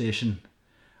power station,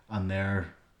 and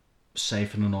they're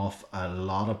siphoning off a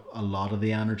lot of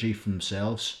the energy from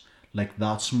themselves. Like,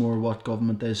 that's more what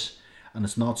government is. And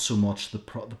it's not so much the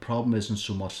problem isn't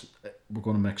so much, we're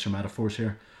going to mix our metaphors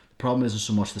here. The problem isn't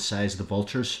so much the size of the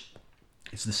vultures,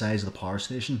 it's the size of the power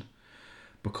station.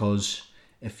 Because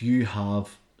if you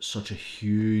have such a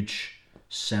huge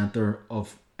centre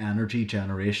of energy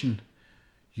generation,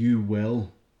 you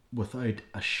will, without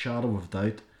a shadow of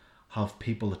doubt, have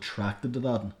people attracted to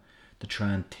that to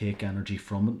try and take energy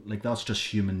from it. Like, that's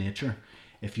just human nature.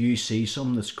 If you see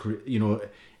something that's,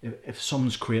 if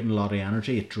someone's creating a lot of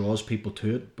energy, it draws people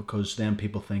to it, because then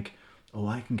people think, oh,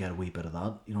 I can get a wee bit of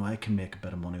that. I can make a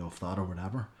bit of money off that or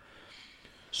whatever.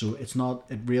 So it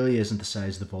really isn't the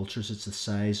size of the vultures, it's the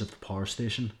size of the power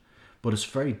station. But it's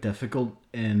very difficult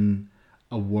in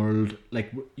a world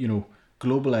like,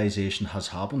 globalization has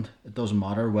happened. It doesn't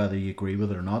matter whether you agree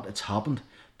with it or not, it's happened.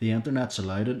 The internet's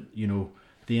allowed it,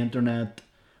 the internet,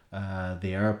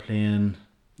 the airplane,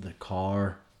 the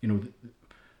car,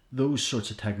 those sorts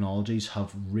of technologies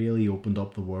have really opened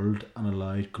up the world and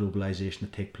allowed globalization to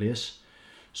take place.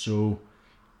 So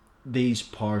these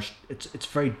it's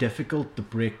very difficult to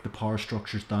break the power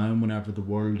structures down whenever the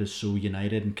world is so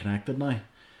united and connected now.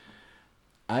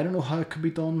 I don't know how it could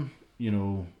be done,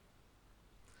 getting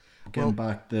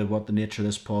back to what the nature of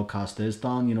this podcast is,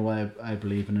 Dan. I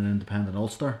believe in an independent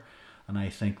Ulster, and I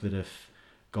think that if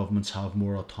governments have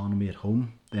more autonomy at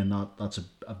home, then that's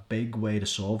a big way to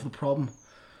solve the problem.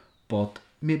 But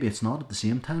maybe it's not at the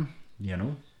same time,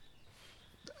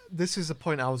 This is the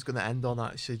point I was going to end on,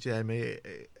 actually, Jamie.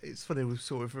 It's funny, we've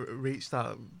sort of reached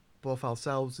that both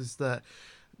ourselves, is that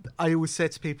I always say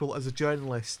to people, as a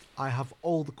journalist, I have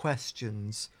all the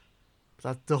questions, but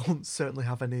I don't certainly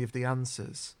have any of the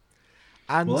answers.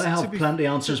 And well, I have plenty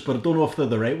of answers, but I don't know if they're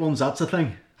the right ones. That's the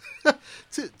thing.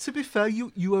 To be fair,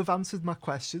 you have answered my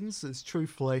questions as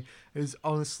truthfully, as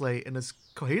honestly, and as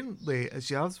coherently as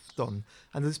you have done.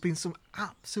 And there's been some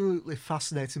absolutely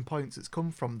fascinating points that's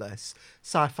come from this.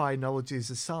 Sci-fi analogies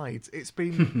aside, it's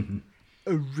been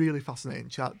a really fascinating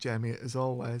chat, Jamie, as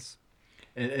always.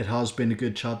 It has been a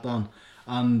good chat, Dan.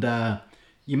 And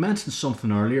you mentioned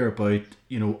something earlier about,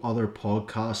 other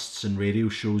podcasts and radio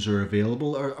shows are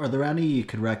available. Are there any you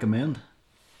could recommend?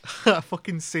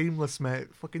 Fucking seamless,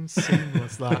 mate. Fucking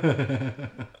seamless, that.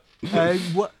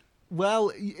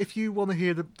 Well, if you want to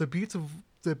hear the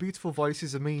beautiful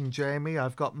voices of me and Jamie,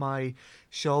 I've got my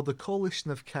show, The Coalition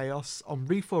of Chaos, on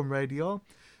Reform Radio.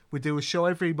 We do a show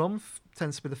every month.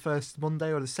 Tends to be the first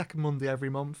Monday or the second Monday every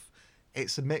month.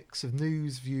 It's a mix of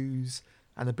news, views,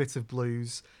 and a bit of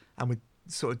blues, and we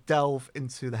sort of delve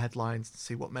into the headlines to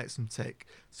see what makes them tick.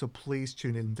 So please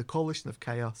tune in. The Coalition of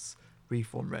Chaos,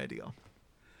 Reform Radio.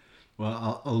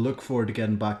 Well, I'll look forward to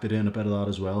getting back to doing a bit of that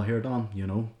as well here, Dan,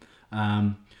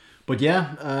 But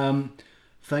yeah,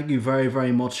 thank you very,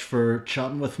 very much for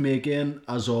chatting with me again.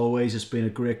 As always, it's been a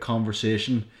great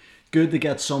conversation. Good to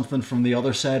get something from the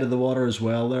other side of the water as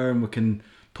well there, and we can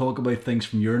talk about things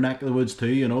from your neck of the woods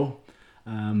too,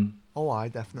 Aye,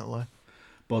 definitely.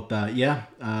 But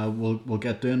we'll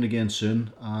get doing it again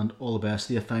soon, and all the best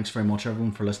to you. Thanks very much,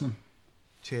 everyone, for listening.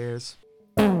 Cheers.